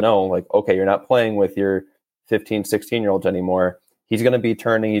you let him know, like, okay, you're not playing with your 15, 16-year-olds anymore. He's going to be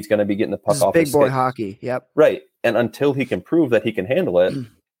turning. He's going to be getting the puck off his stick. Big boy hockey. Yep. Right. And until he can prove that he can handle it,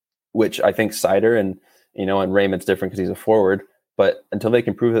 which I think Seider and Raymond's different because he's a forward, but until they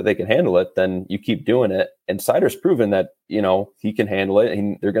can prove that they can handle it, then you keep doing it. And Seider's proven that, he can handle it,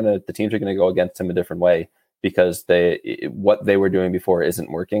 and the teams are going to go against him a different way, because what they were doing before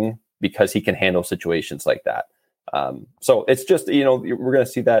isn't working, because he can handle situations like that. So it's just, we're going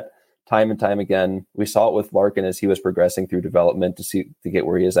to see that time and time again. We saw it with Larkin as he was progressing through development to get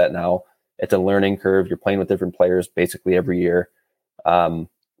where he is at now. It's a learning curve. You're playing with different players basically every year.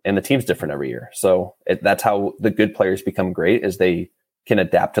 And the team's different every year. So that's how the good players become great, is they can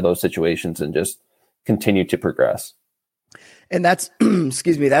adapt to those situations and just continue to progress. And that's,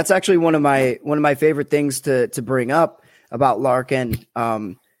 excuse me, that's actually one of my favorite things to bring up about Larkin.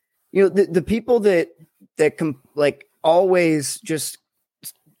 The people that always just,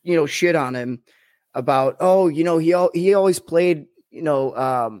 shit on him about, he always played,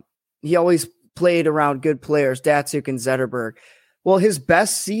 he always played around good players, Datsyuk and Zetterberg. Well, his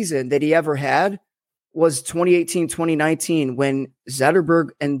best season that he ever had was 2018, 2019, when Zetterberg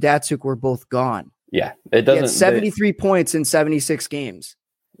and Datsyuk were both gone. Yeah. It doesn't. He had 73 points in 76 games.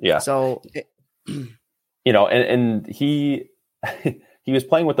 Yeah. So, and he was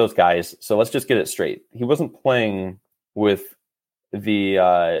playing with those guys. So let's just get it straight. He wasn't playing with he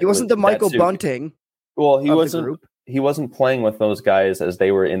wasn't the Michael Datsyuk. Bunting. Well, he wasn't playing with those guys as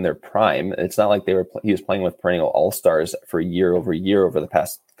they were in their prime. It's not like he was playing with perennial all-stars for year over the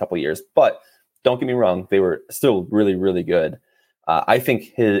past couple of years. But don't get me wrong, they were still really, really good. I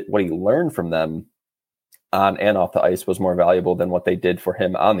think what he learned from them on and off the ice was more valuable than what they did for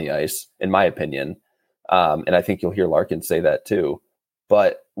him on the ice, in my opinion. And I think you'll hear Larkin say that too.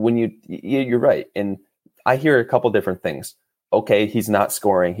 But when you're right. And I hear a couple different things. Okay, he's not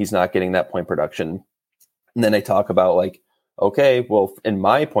scoring. He's not getting that point production. And then they talk about like, okay, well, in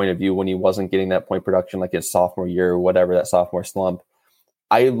my point of view, when he wasn't getting that point production, like his sophomore year or whatever, that sophomore slump,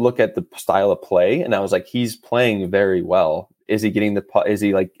 I look at the style of play and I was like, he's playing very well. Is he getting the puck? Is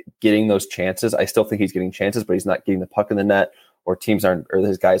he like getting those chances? I still think he's getting chances, but he's not getting the puck in the net, or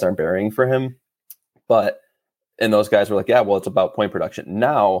his guys aren't burying for him. And those guys were like, yeah, well, it's about point production.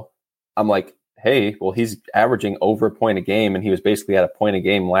 Now I'm like, hey, well, he's averaging over a point a game, and he was basically at a point a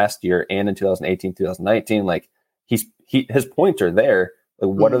game last year and in 2018, 2019. Like his points are there.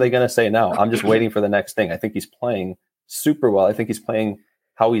 Like, what are they going to say now? I'm just waiting for the next thing. I think he's playing super well. I think he's playing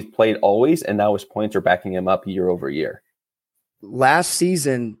how he's played always, and now his points are backing him up year over year. Last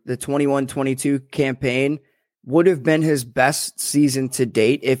season, the 21-22 campaign would have been his best season to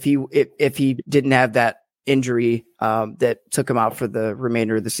date if he didn't have that injury that took him out for the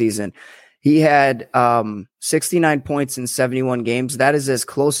remainder of the season. He had 69 points in 71 games. That is as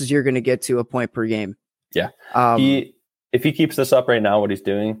close as you're going to get to a point per game. Yeah. If he keeps this up right now, what he's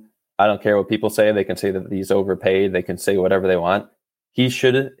doing, I don't care what people say. They can say that he's overpaid. They can say whatever they want. He's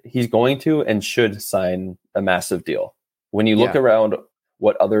going to and should sign a massive deal. When you look around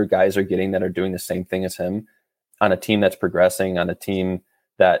what other guys are getting that are doing the same thing as him on a team that's progressing, on a team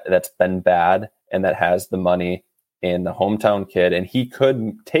that's been bad and that has the money and the hometown kid, and he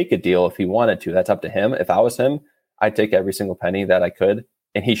could take a deal if he wanted to. That's up to him. If I was him, I'd take every single penny that I could,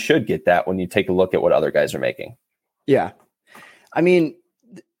 and he should get that when you take a look at what other guys are making. Yeah. I mean,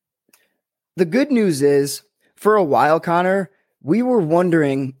 the good news is for a while, Connor, we were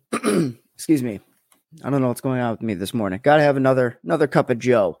wondering, excuse me, I don't know what's going on with me this morning. Got to have another cup of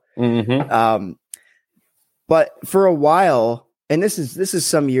Joe. Mm-hmm. But for a while, and this is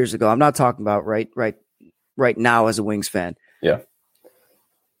some years ago, I'm not talking about right now as a Wings fan. Yeah.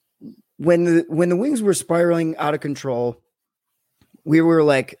 When the Wings were spiraling out of control, we were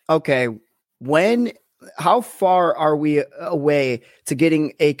like, okay, how far are we away to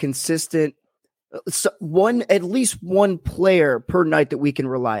getting a consistent at least one player per night that we can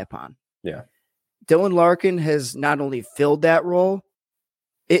rely upon? Yeah. Dylan Larkin has not only filled that role,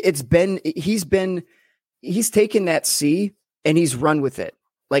 he's taken that C and he's run with it.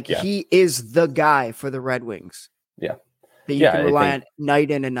 Like he is the guy for the Red Wings. Yeah. That you can rely on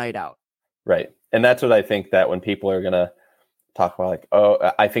night in and night out. Right. And that's what I think that when people are going to talk about like,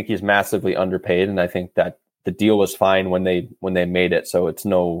 oh, I think he's massively underpaid. And I think that the deal was fine when they made it. So it's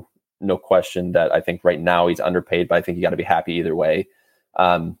no question that I think right now he's underpaid, but I think you got to be happy either way.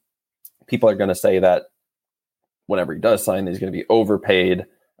 People are going to say that whenever he does sign, he's going to be overpaid.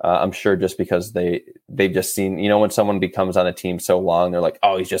 I'm sure just because they've just seen, when someone becomes on a team so long, they're like,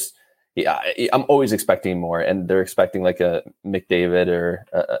 oh, I'm always expecting more. And they're expecting like a McDavid or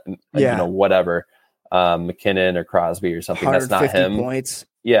whatever, McKinnon or Crosby or something. That's not him. Points.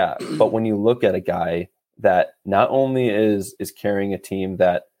 Yeah. But when you look at a guy that not only is carrying a team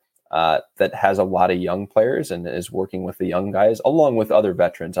that has a lot of young players and is working with the young guys along with other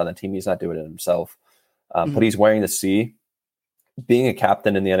veterans on the team, he's not doing it himself, but he's wearing the C. Being a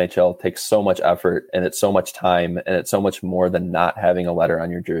captain in the NHL takes so much effort, and it's so much time, and it's so much more than not having a letter on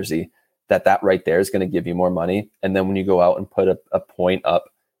your jersey. That right there is going to give you more money. And then when you go out and put a point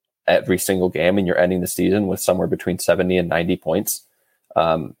up every single game and you're ending the season with somewhere between 70 and 90 points,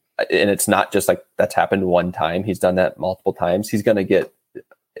 and it's not just like that's happened one time. He's done that multiple times. He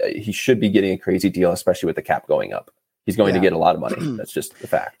should be getting a crazy deal, especially with the cap going up. He's going to get a lot of money. That's just the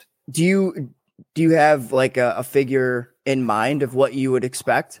fact. Do you have like a figure in mind of what you would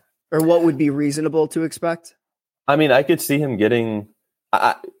expect or what would be reasonable to expect? I mean, I could see him getting,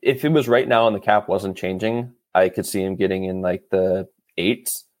 if it was right now and the cap wasn't changing, I could see him getting in like the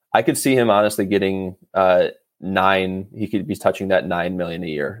 8s. I could see him honestly getting 9. He could be touching that $9 million a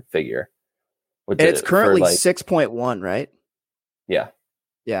year figure. And it's currently 6.1, right? Yeah.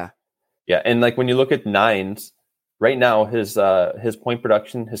 Yeah. Yeah. And like when you look at 9s, right now, his point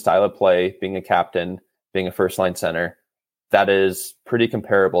production, his style of play, being a captain, being a first line center, that is pretty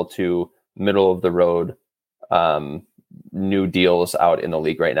comparable to middle of the road new deals out in the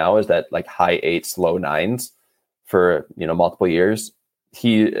league right now. Is that like high 8s, low 9s for multiple years.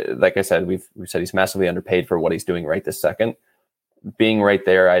 He, like I said, we've said he's massively underpaid for what he's doing right this second. Being right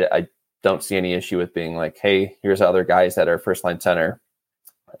there, I don't see any issue with being like, hey, here's other guys that are first line center,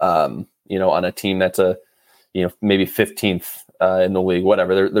 on a team that's maybe 15th in the league,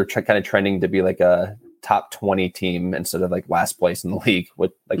 whatever. They're kind of trending to be like a top 20 team instead of like last place in the league,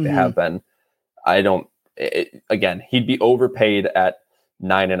 what they have been. again, he'd be overpaid at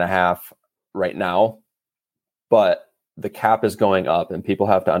 9.5 right now, but the cap is going up, and people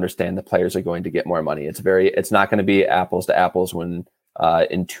have to understand the players are going to get more money. It's not going to be apples to apples when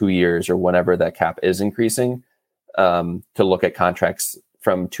in 2 years or whenever that cap is increasing, to look at contracts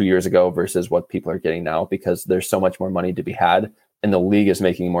from 2 years ago versus what people are getting now, because there's so much more money to be had, and the league is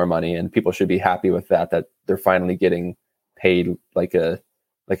making more money, and people should be happy with that they're finally getting paid like a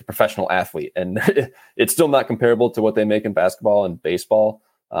professional athlete. And it's still not comparable to what they make in basketball and baseball,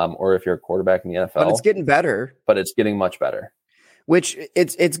 or if you're a quarterback in the NFL. But it's getting better. But it's getting much better. Which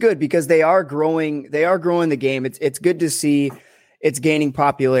it's good, because they are growing the game. It's good to see it's gaining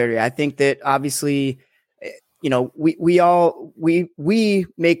popularity. I think that obviously, we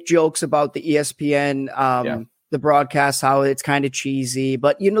make jokes about the ESPN, the broadcast, how it's kind of cheesy,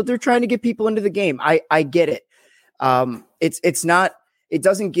 but they're trying to get people into the game. I get it. It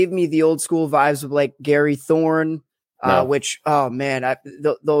doesn't give me the old school vibes of like Gary Thorne, which, oh man,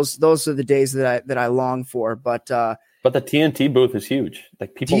 those are the days that I long for. But the TNT booth is huge.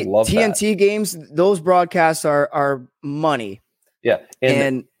 Like people love TNT games. Those broadcasts are money. Yeah.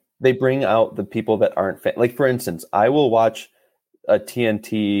 And they bring out the people that aren't like, for instance, I will watch a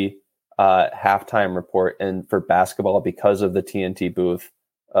TNT halftime report and for basketball because of the TNT booth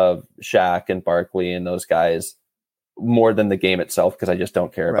of Shaq and Barkley and those guys more than the game itself, because I just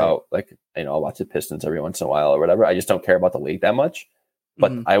don't care about, like, I'll watch the Pistons every once in a while or whatever. I just don't care about the league that much.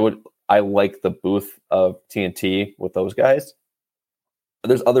 But I like the booth of TNT with those guys.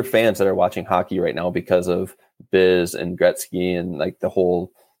 There's other fans that are watching hockey right now because of Biz and Gretzky and like the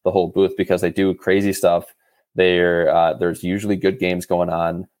whole booth, because they do crazy stuff. There's usually good games going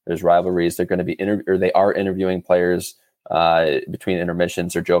on. There's rivalries. They're going to be they are interviewing players between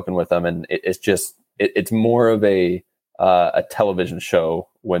intermissions or joking with them, and it's more of a television show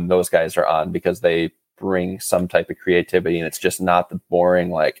when those guys are on, because they bring some type of creativity, and it's just not the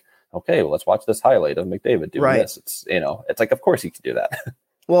boring like, okay, well, let's watch this highlight of McDavid doing this. It's it's like, of course he can do that.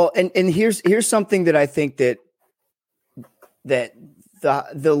 Well, and here's something that I think that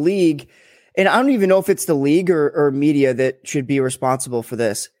the league, and I don't even know if it's the league or media that should be responsible for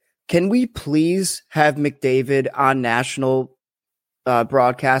this. Can we please have McDavid on national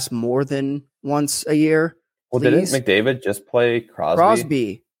broadcast more than once a year? Well, please? Didn't McDavid just play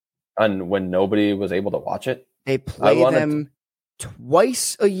Crosby? And when nobody was able to watch it? They play them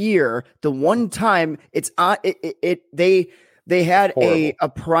twice a year. The one time it's on they had a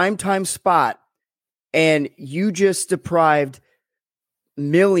primetime spot, and you just deprived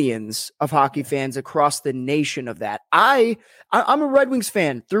millions of hockey fans across the nation of that. I'm a Red Wings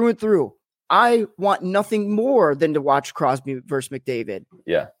fan through and through. I want nothing more than to watch Crosby versus McDavid.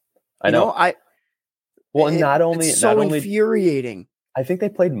 Yeah, I know. It's infuriating. I think they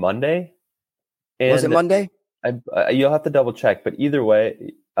played Monday. Was it Monday? You'll have to double check, but either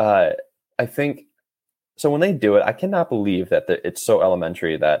way, I think so. When they do it, I cannot believe that it's so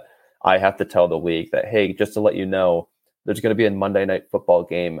elementary that I have to tell the league that, hey, just to let you know, there's going to be a Monday Night Football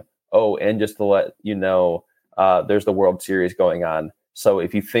game. Oh, and just to let you know, there's the World Series going on. So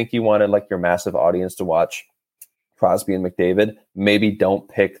if you think you wanted like your massive audience to watch Crosby and McDavid, maybe don't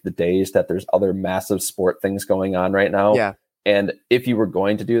pick the days that there's other massive sport things going on right now. Yeah. And if you were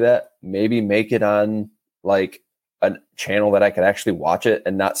going to do that, maybe make it on like a channel that I could actually watch it,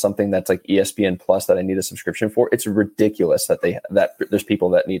 and not something that's like ESPN Plus that I need a subscription for. It's ridiculous that there's people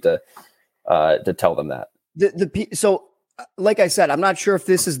that need to tell them that. So like I said, I'm not sure if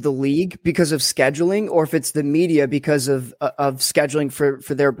this is the league because of scheduling or if it's the media because of scheduling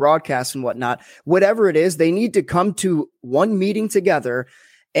for their broadcasts and whatnot. Whatever it is, they need to come to one meeting together.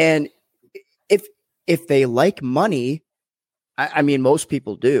 And if they like money, I mean, most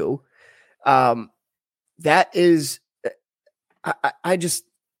people do. That is, I just.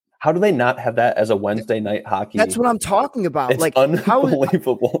 How do they not have that as a Wednesday night hockey? That's what I'm talking about. It's like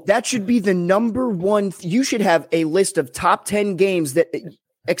unbelievable. That should be the number one. You should have a list of top 10 games that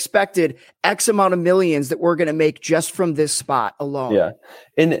expected X amount of millions that we're going to make just from this spot alone. Yeah.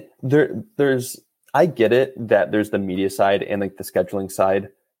 And I get it that there's the media side and like the scheduling side.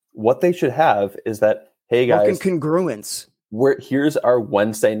 What they should have is that, hey guys, congruence. Here's our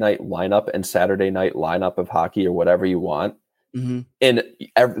Wednesday night lineup and Saturday night lineup of hockey or whatever you want. Mm-hmm. And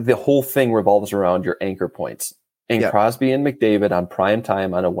the whole thing revolves around your anchor points. And Crosby and McDavid on prime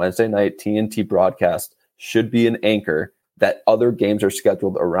time on a Wednesday night TNT broadcast should be an anchor that other games are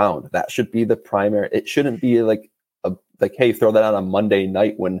scheduled around. That should be the primary. It shouldn't be like hey, throw that on a Monday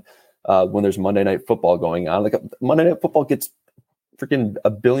night when there's Monday Night Football going on. Like Monday Night Football gets freaking a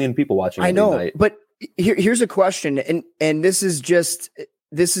billion people watching. I know, night. But here's a question, and this is just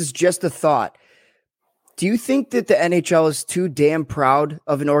a thought. Do you think that the NHL is too damn proud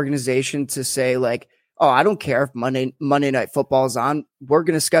of an organization to say like, oh, I don't care if Monday Night Football is on. We're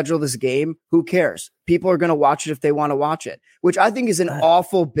going to schedule this game. Who cares? People are going to watch it if they want to watch it, which I think is an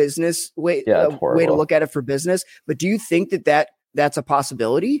awful business way to look at it for business. But do you think that that's a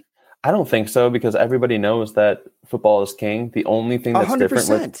possibility? I don't think so, because everybody knows that football is king. The only thing that's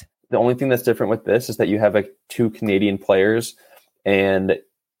 100%. different with this is that you have like 2 Canadian players, and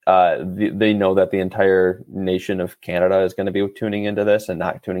they know that the entire nation of Canada is going to be tuning into this and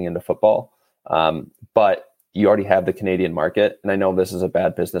not tuning into football. But you already have the Canadian market. And I know this is a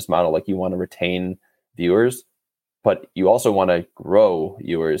bad business model. Like, you want to retain viewers, but you also want to grow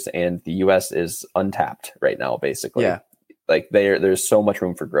viewers. And the US is untapped right now, basically. Yeah. Like there's so much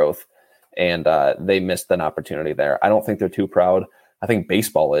room for growth, and they missed an opportunity there. I don't think they're too proud. I think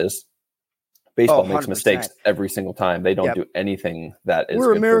baseball is. Baseball makes mistakes every single time. They don't do anything that is.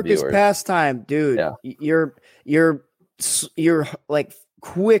 We're America's pastime, dude. Yeah. You're like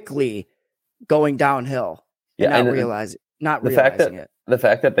quickly going downhill. And not realizing it. The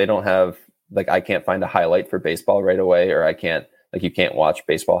fact that they don't have, like, I can't find a highlight for baseball right away, or you can't watch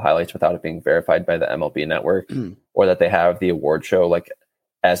baseball highlights without it being verified by the MLB network, or that they have the award show, like,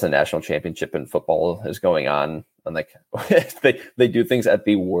 as the national championship in football is going on. And like, they do things at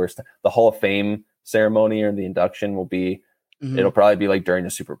the worst. The Hall of Fame ceremony or the induction will be, it'll probably be like during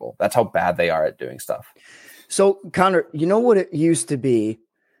the Super Bowl. That's how bad they are at doing stuff. So Connor, you know what it used to be?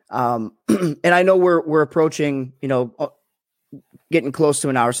 And I know we're approaching, getting close to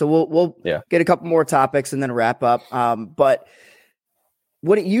an hour. So we'll get a couple more topics and then wrap up. But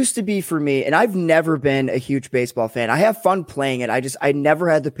what it used to be for me, and I've never been a huge baseball fan. I have fun playing it. I never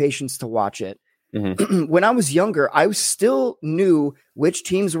had the patience to watch it. When I was younger, I still knew which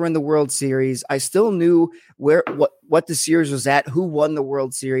teams were in the World Series. I still knew what the series was at, who won the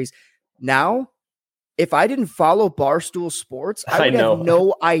World Series. Now, if I didn't follow Barstool Sports, I would have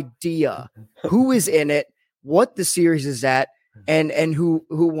no idea who is in it, what the series is at, and who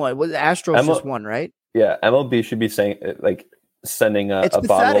won. Well, the Astros just won, right? Yeah, MLB should be saying, like, sending a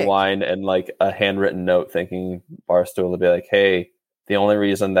bottle of wine and like a handwritten note thanking Barstool to be like, hey, the only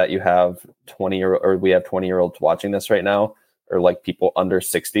reason that you have 20-year-olds watching this right now, or like people under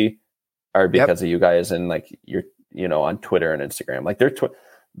 60, are because of you guys, and like you're on Twitter and Instagram. Like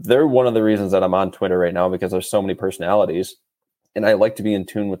they're one of the reasons that I'm on Twitter right now, because there's so many personalities, and I like to be in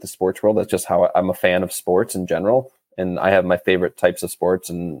tune with the sports world. That's just how I'm a fan of sports in general, and I have my favorite types of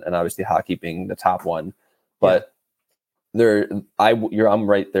sports, and obviously hockey being the top one. But I'm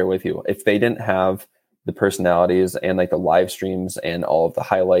right there with you. If they didn't have the personalities and like the live streams and all of the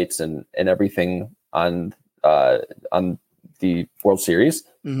highlights and everything on the World Series,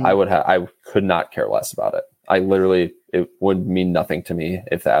 I could not care less about it. It would mean nothing to me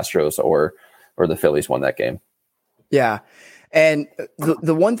if the Astros or the Phillies won that game. Yeah. And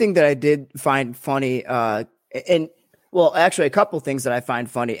the one thing that I did find funny, actually a couple things that I find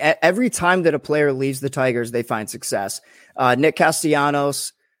funny. Every time that a player leaves the Tigers, they find success. Nick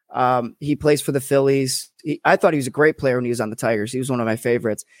Castellanos, he plays for the Phillies. I thought he was a great player when he was on the Tigers. He was one of my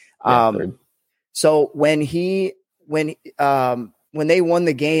favorites. So when they won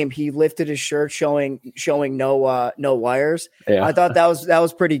the game, he lifted his shirt showing no wires. Yeah. I thought that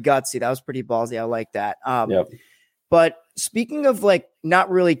was pretty gutsy. That was pretty ballsy. I like that. But speaking of like not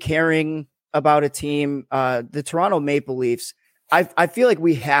really caring about a team, the Toronto Maple Leafs, I feel like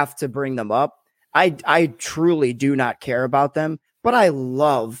we have to bring them up. I truly do not care about them, but I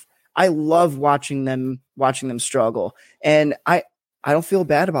love watching them struggle. And I don't feel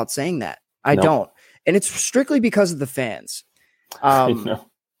bad about saying that. I don't. And it's strictly because of the fans.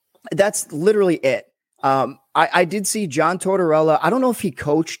 That's literally it. I did see John Tortorella. I don't know if he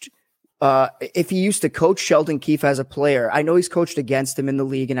coached, if he used to coach Sheldon Keefe as a player. I know he's coached against him in the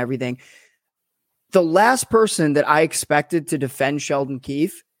league and everything. The last person that I expected to defend Sheldon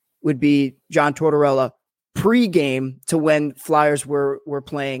Keefe would be John Tortorella pre-game to when Flyers were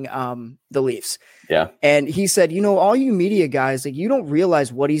playing the Leafs. Yeah. And he said, all you media guys, like, you don't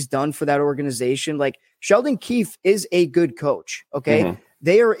realize what he's done for that organization. Like, Sheldon Keefe is a good coach. Okay.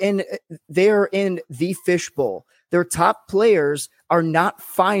 They are in the fishbowl. Their top players are not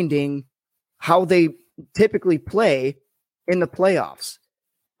finding how they typically play in the playoffs.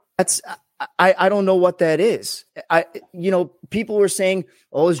 I don't know what that is. People were saying,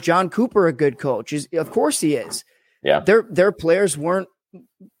 "Oh, is John Cooper a good coach?" Of course he is. Yeah. Their players weren't,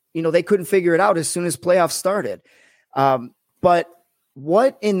 they couldn't figure it out as soon as playoffs started. But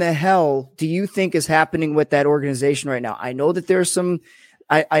what in the hell do you think is happening with that organization right now? I know that there's some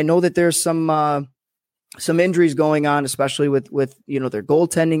injuries going on, especially with their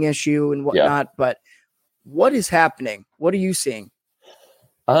goaltending issue and whatnot. But What is happening? What are you seeing?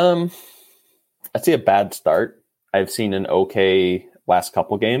 I see a bad start. I've seen an okay last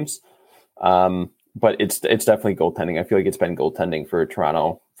couple games, but it's definitely goaltending. I feel like it's been goaltending for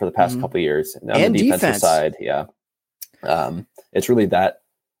Toronto for the past couple of years. And on the defensive side, yeah, it's really that.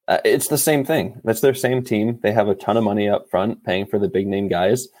 It's the same thing. That's their same team. They have a ton of money up front, paying for the big name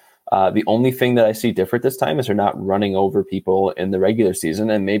guys. The only thing that I see different this time is they're not running over people in the regular season.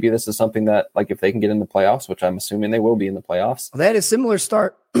 And maybe this is something that, like, if they can get in the playoffs, which I'm assuming they will be in the playoffs. Well, they had a similar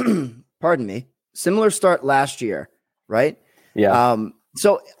start. Pardon me. Similar start last year, right? Yeah.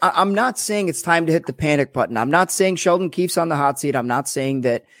 So I'm not saying it's time to hit the panic button. I'm not saying Sheldon Keefe's on the hot seat. I'm not saying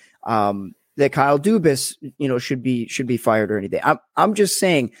that that Kyle Dubas, should be fired or anything. I'm just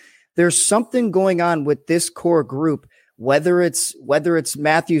saying there's something going on with this core group, whether it's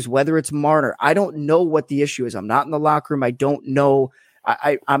Matthews, whether it's Marner. I don't know what the issue is. I'm not in the locker room. I don't know.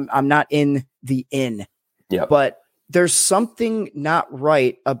 I'm not in the inn. Yeah. But there's something not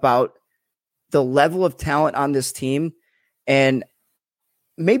right about the level of talent on this team. And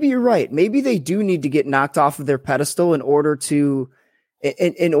maybe you're right. Maybe they do need to get knocked off of their pedestal in order to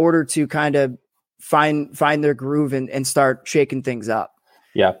kind of find their groove and start shaking things up.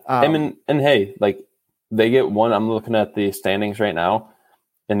 Yeah. And hey, like, they get one. I'm looking at the standings right now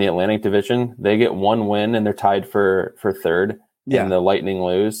in the Atlantic Division. They get one win and they're tied for third. Yeah. And the Lightning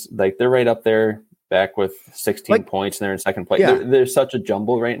lose. Like, they're right up there, back with 16 points, and they're in second place. Yeah. There's such a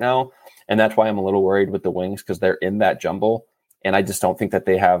jumble right now. And that's why I'm a little worried with the Wings, because they're in that jumble. And I just don't think that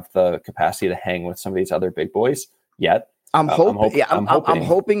they have the capacity to hang with some of these other big boys yet. I'm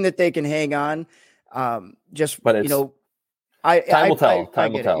hoping that they can hang on. Time will tell.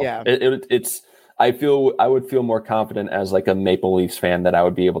 Time will tell. Yeah. It's. I would feel more confident as, like, a Maple Leafs fan that I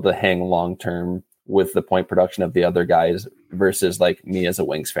would be able to hang long term with the point production of the other guys versus, like, me as a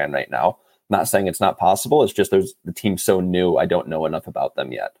Wings fan right now. I'm not saying it's not possible. It's just the team's so new. I don't know enough about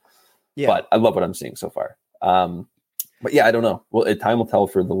them yet. Yeah. But I love what I'm seeing so far. But yeah, I don't know. Well, time will tell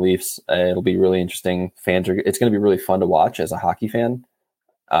for the Leafs. It'll be really interesting. It's going to be really fun to watch as a hockey fan.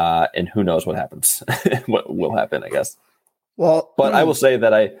 And who knows what happens, what will happen, I guess. Well, but I will say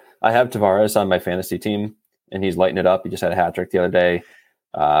that I have Tavares on my fantasy team, and he's lighting it up. He just had a hat trick the other day.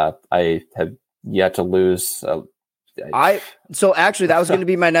 I have yet to lose. So actually, that was going to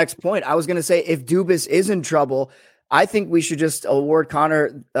be my next point. I was going to say, if Dubas is in trouble, I think we should just award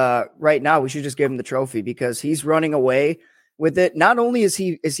Connor right now. We should just give him the trophy because he's running away with it. Not only is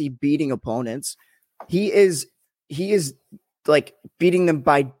he beating opponents, he is like beating them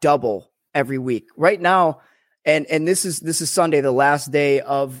by double every week right now. And this is Sunday, the last day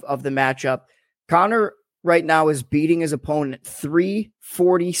of the matchup. Connor right now is beating his opponent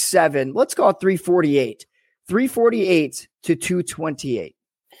 347. Let's call it 348 to 228.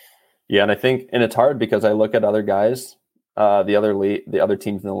 Yeah, and I think, and it's hard because I look at other guys, the other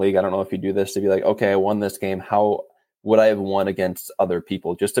teams in the league. I don't know if you do this to be like, okay, I won this game. How would I have won against other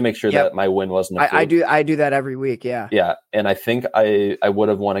people, just to make sure that my win wasn't a fluke? I do that every week. Yeah. Yeah. And I think I would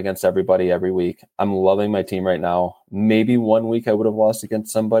have won against everybody every week. I'm loving my team right now. Maybe one week I would have lost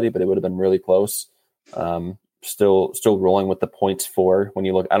against somebody, but it would have been really close. Still rolling with the points for when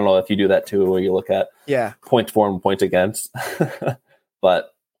you look. I don't know if you do that too, where you look at points for and points against,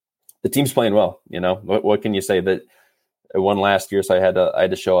 but the team's playing well. What can you say? That I won last year, so I had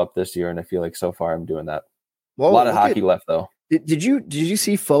to show up this year, and I feel like so far I'm doing that. Well, a lot of hockey left though. Did you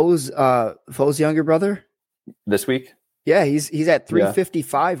see Foe's younger brother this week? Yeah, he's at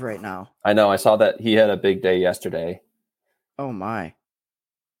 355 right now. I know. I saw that he had a big day yesterday. Oh my.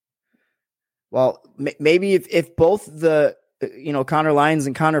 Well, maybe if both the Connor Lyons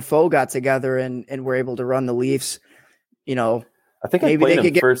and Connor Foe got together and were able to run the Leafs, I think maybe they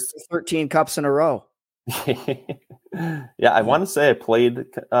could get first 13 cups in a row. Yeah, I want to say I played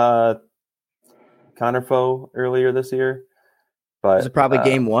Connor Foe earlier this year, but was it probably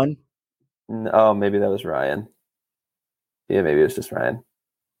game one? Oh, maybe that was Ryan. Yeah, maybe it was just Ryan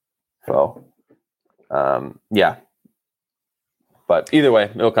Foe. Yeah, but either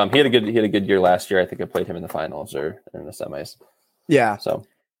way, it'll come. He had a good year last year. I think I played him in the finals or in the semis. Yeah. So,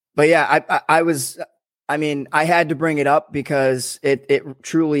 but yeah, I had to bring it up because it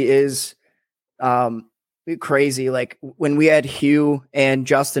truly is crazy. Like when we had Hugh and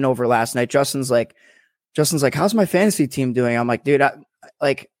Justin over last night, Justin's like, how's my fantasy team doing? I'm like, dude,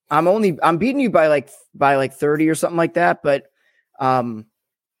 I'm beating you by like 30 or something like that. But some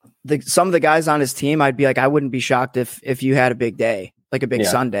of the guys on his team, I'd be like, I wouldn't be shocked if you had a big day, like a big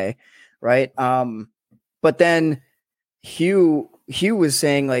Sunday. Right. But then Hugh was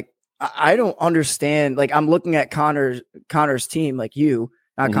saying, like, I don't understand. Like, I'm looking at Connor's team, like you,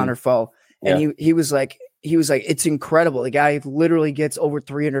 not Connor Foe. And he was like, he was like, it's incredible. The guy literally gets over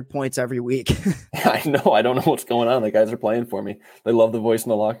 300 points every week. I know. I don't know what's going on. The guys are playing for me. They love the voice in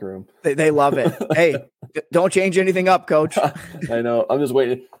the locker room. They love it. Hey, don't change anything up, coach. I know. I'm just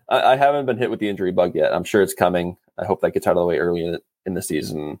waiting. I haven't been hit with the injury bug yet. I'm sure it's coming. I hope that gets out of the way early in the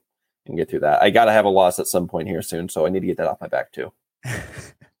season and get through that. I got to have a loss at some point here soon, so I need to get that off my back too.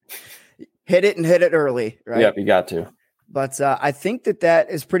 Hit it early, right? Yep, you got to. But I think that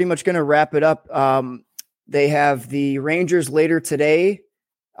is pretty much going to wrap it up. They have the Rangers later today,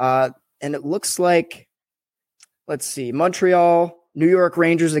 and it looks like, let's see, Montreal, New York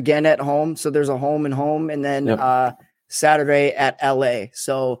Rangers again at home. So there's a home and home, and then Saturday at LA.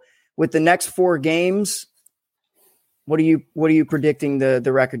 So with the next 4 games, what are you predicting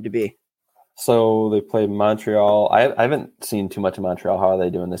the record to be? So they play Montreal. I haven't seen too much of Montreal. How are they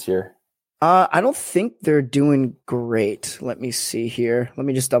doing this year? I don't think they're doing great. Let me see here. Let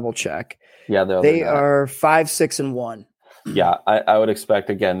me just double check. Yeah, they are 5-6-1. Yeah, I would expect,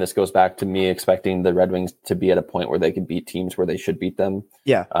 again, this goes back to me expecting the Red Wings to be at a point where they can beat teams where they should beat them.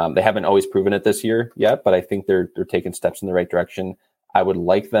 Yeah. They haven't always proven it this year yet, but I think they're taking steps in the right direction. I would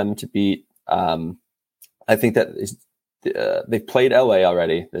like them to beat, I think that they've played LA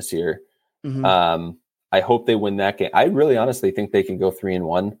already this year. Mm-hmm. I hope they win that game. I really honestly think they can go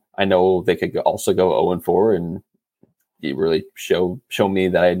 3-1. I know they could also go 0-4 and you really show me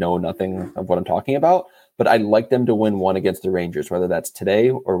that I know nothing of what I'm talking about. But I'd like them to win one against the Rangers, whether that's today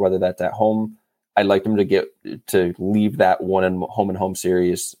or whether that's at home. I'd like them to leave that home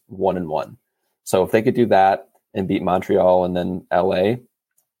series 1-1. So if they could do that and beat Montreal and then LA,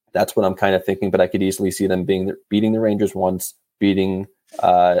 that's what I'm kind of thinking. But I could easily see them beating the Rangers once, beating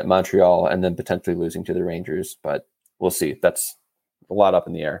Montreal, and then potentially losing to the Rangers. But we'll see. That's a lot up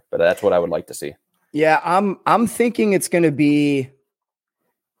in the air, but that's what I would like to see. Yeah, I'm thinking it's going to be.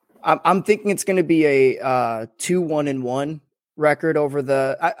 I'm thinking it's going to be a 2-1-1 record over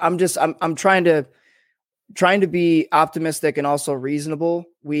the. I'm trying to be optimistic and also reasonable.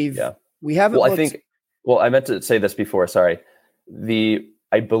 We haven't. Well, I meant to say this before. Sorry.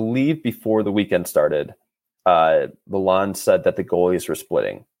 I believe before the weekend started, Milan said that the goalies were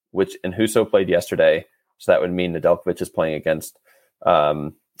splitting, and Husso played yesterday, so that would mean Nedeljkovic is playing against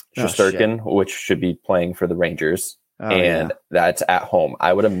Shesterkin, which should be playing for the Rangers. That's at home.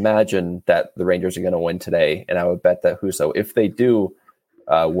 I would imagine that the Rangers are going to win today, and I would bet that Husso, if they do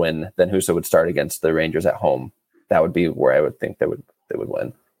win, then Husso would start against the Rangers at home. That would be where I would think they would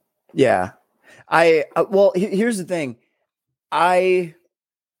win. Yeah, here's the thing.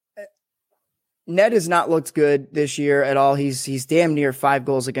 Ned has not looked good this year at all. He's damn near 5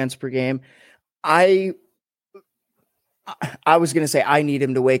 goals against per game. I was going to say I need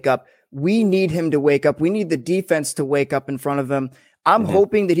him to wake up. We need him to wake up. We need the defense to wake up in front of him. I'm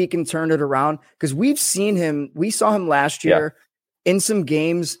hoping that he can turn it around because we've seen him. We saw him last year in some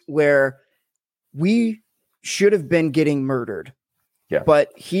games where we should have been getting murdered. Yeah,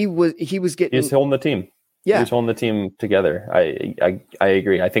 but he was getting. He's holding the team. Yeah, he's holding the team together. I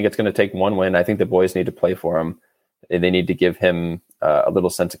agree. I think it's going to take one win. I think the boys need to play for him. They need to give him a little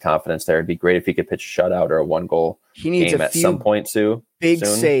sense of confidence there. It'd be great if he could pitch a shutout or a 1-goal game at some point soon. Big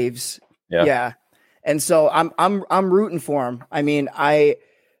saves. Yeah. And so I'm rooting for him. I mean, I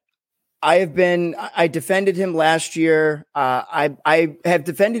defended him last year. I have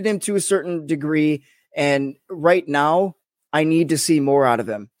defended him to a certain degree, and right now I need to see more out of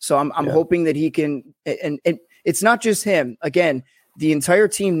him. So I'm hoping that he can, and it's not just him. Again, the entire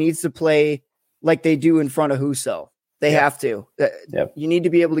team needs to play like they do in front of Husso. They have to. You need to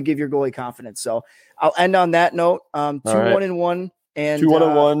be able to give your goalie confidence. So I'll end on that note. 2-1-1 and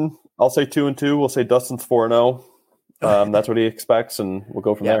 2-1-1. I'll say 2-2. We'll say Dustin's 4-0. That's what he expects, and we'll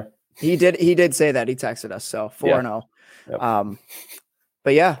go from there. He did say that. He texted us. So 4-0. Yep.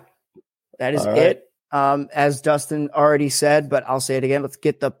 But yeah, that is it. As Dustin already said, but I'll say it again. Let's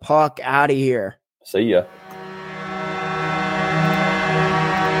get the puck out of here. See ya.